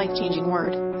ministry of His life-changing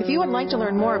Word. If you would like to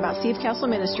learn more about Steve Castle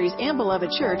Ministries and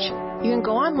Beloved Church, you can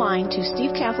go online to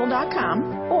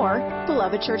stevecastle.com or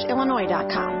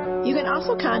belovedchurchillinois.com. You can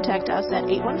also contact us at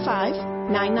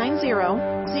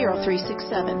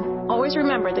 815-990-0367. Always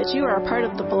remember that you are a part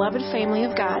of the beloved family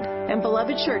of God, and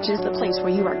Beloved Church is the place where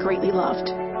you are greatly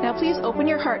loved. Now please open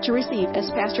your heart to receive as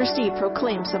Pastor Steve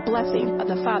proclaims the blessing of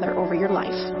the Father over your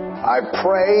life. I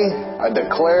pray, I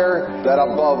declare that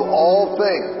above all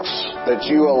things, that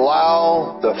you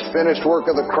allow the finished work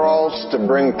of the cross to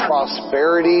bring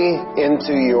prosperity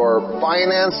into your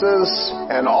finances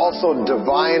and also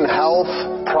divine health,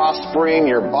 prospering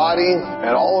your body.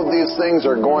 And all of these things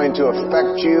are going to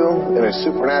affect you in a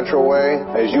supernatural way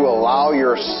as you allow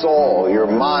your soul, your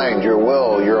mind, your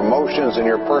will, your emotions, and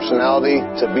your personality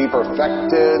to be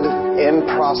perfected in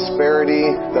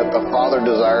prosperity that the Father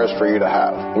desires for you to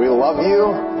have. We love you,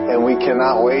 and we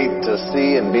cannot wait to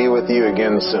see and be with you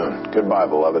again soon. Goodbye,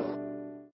 beloved.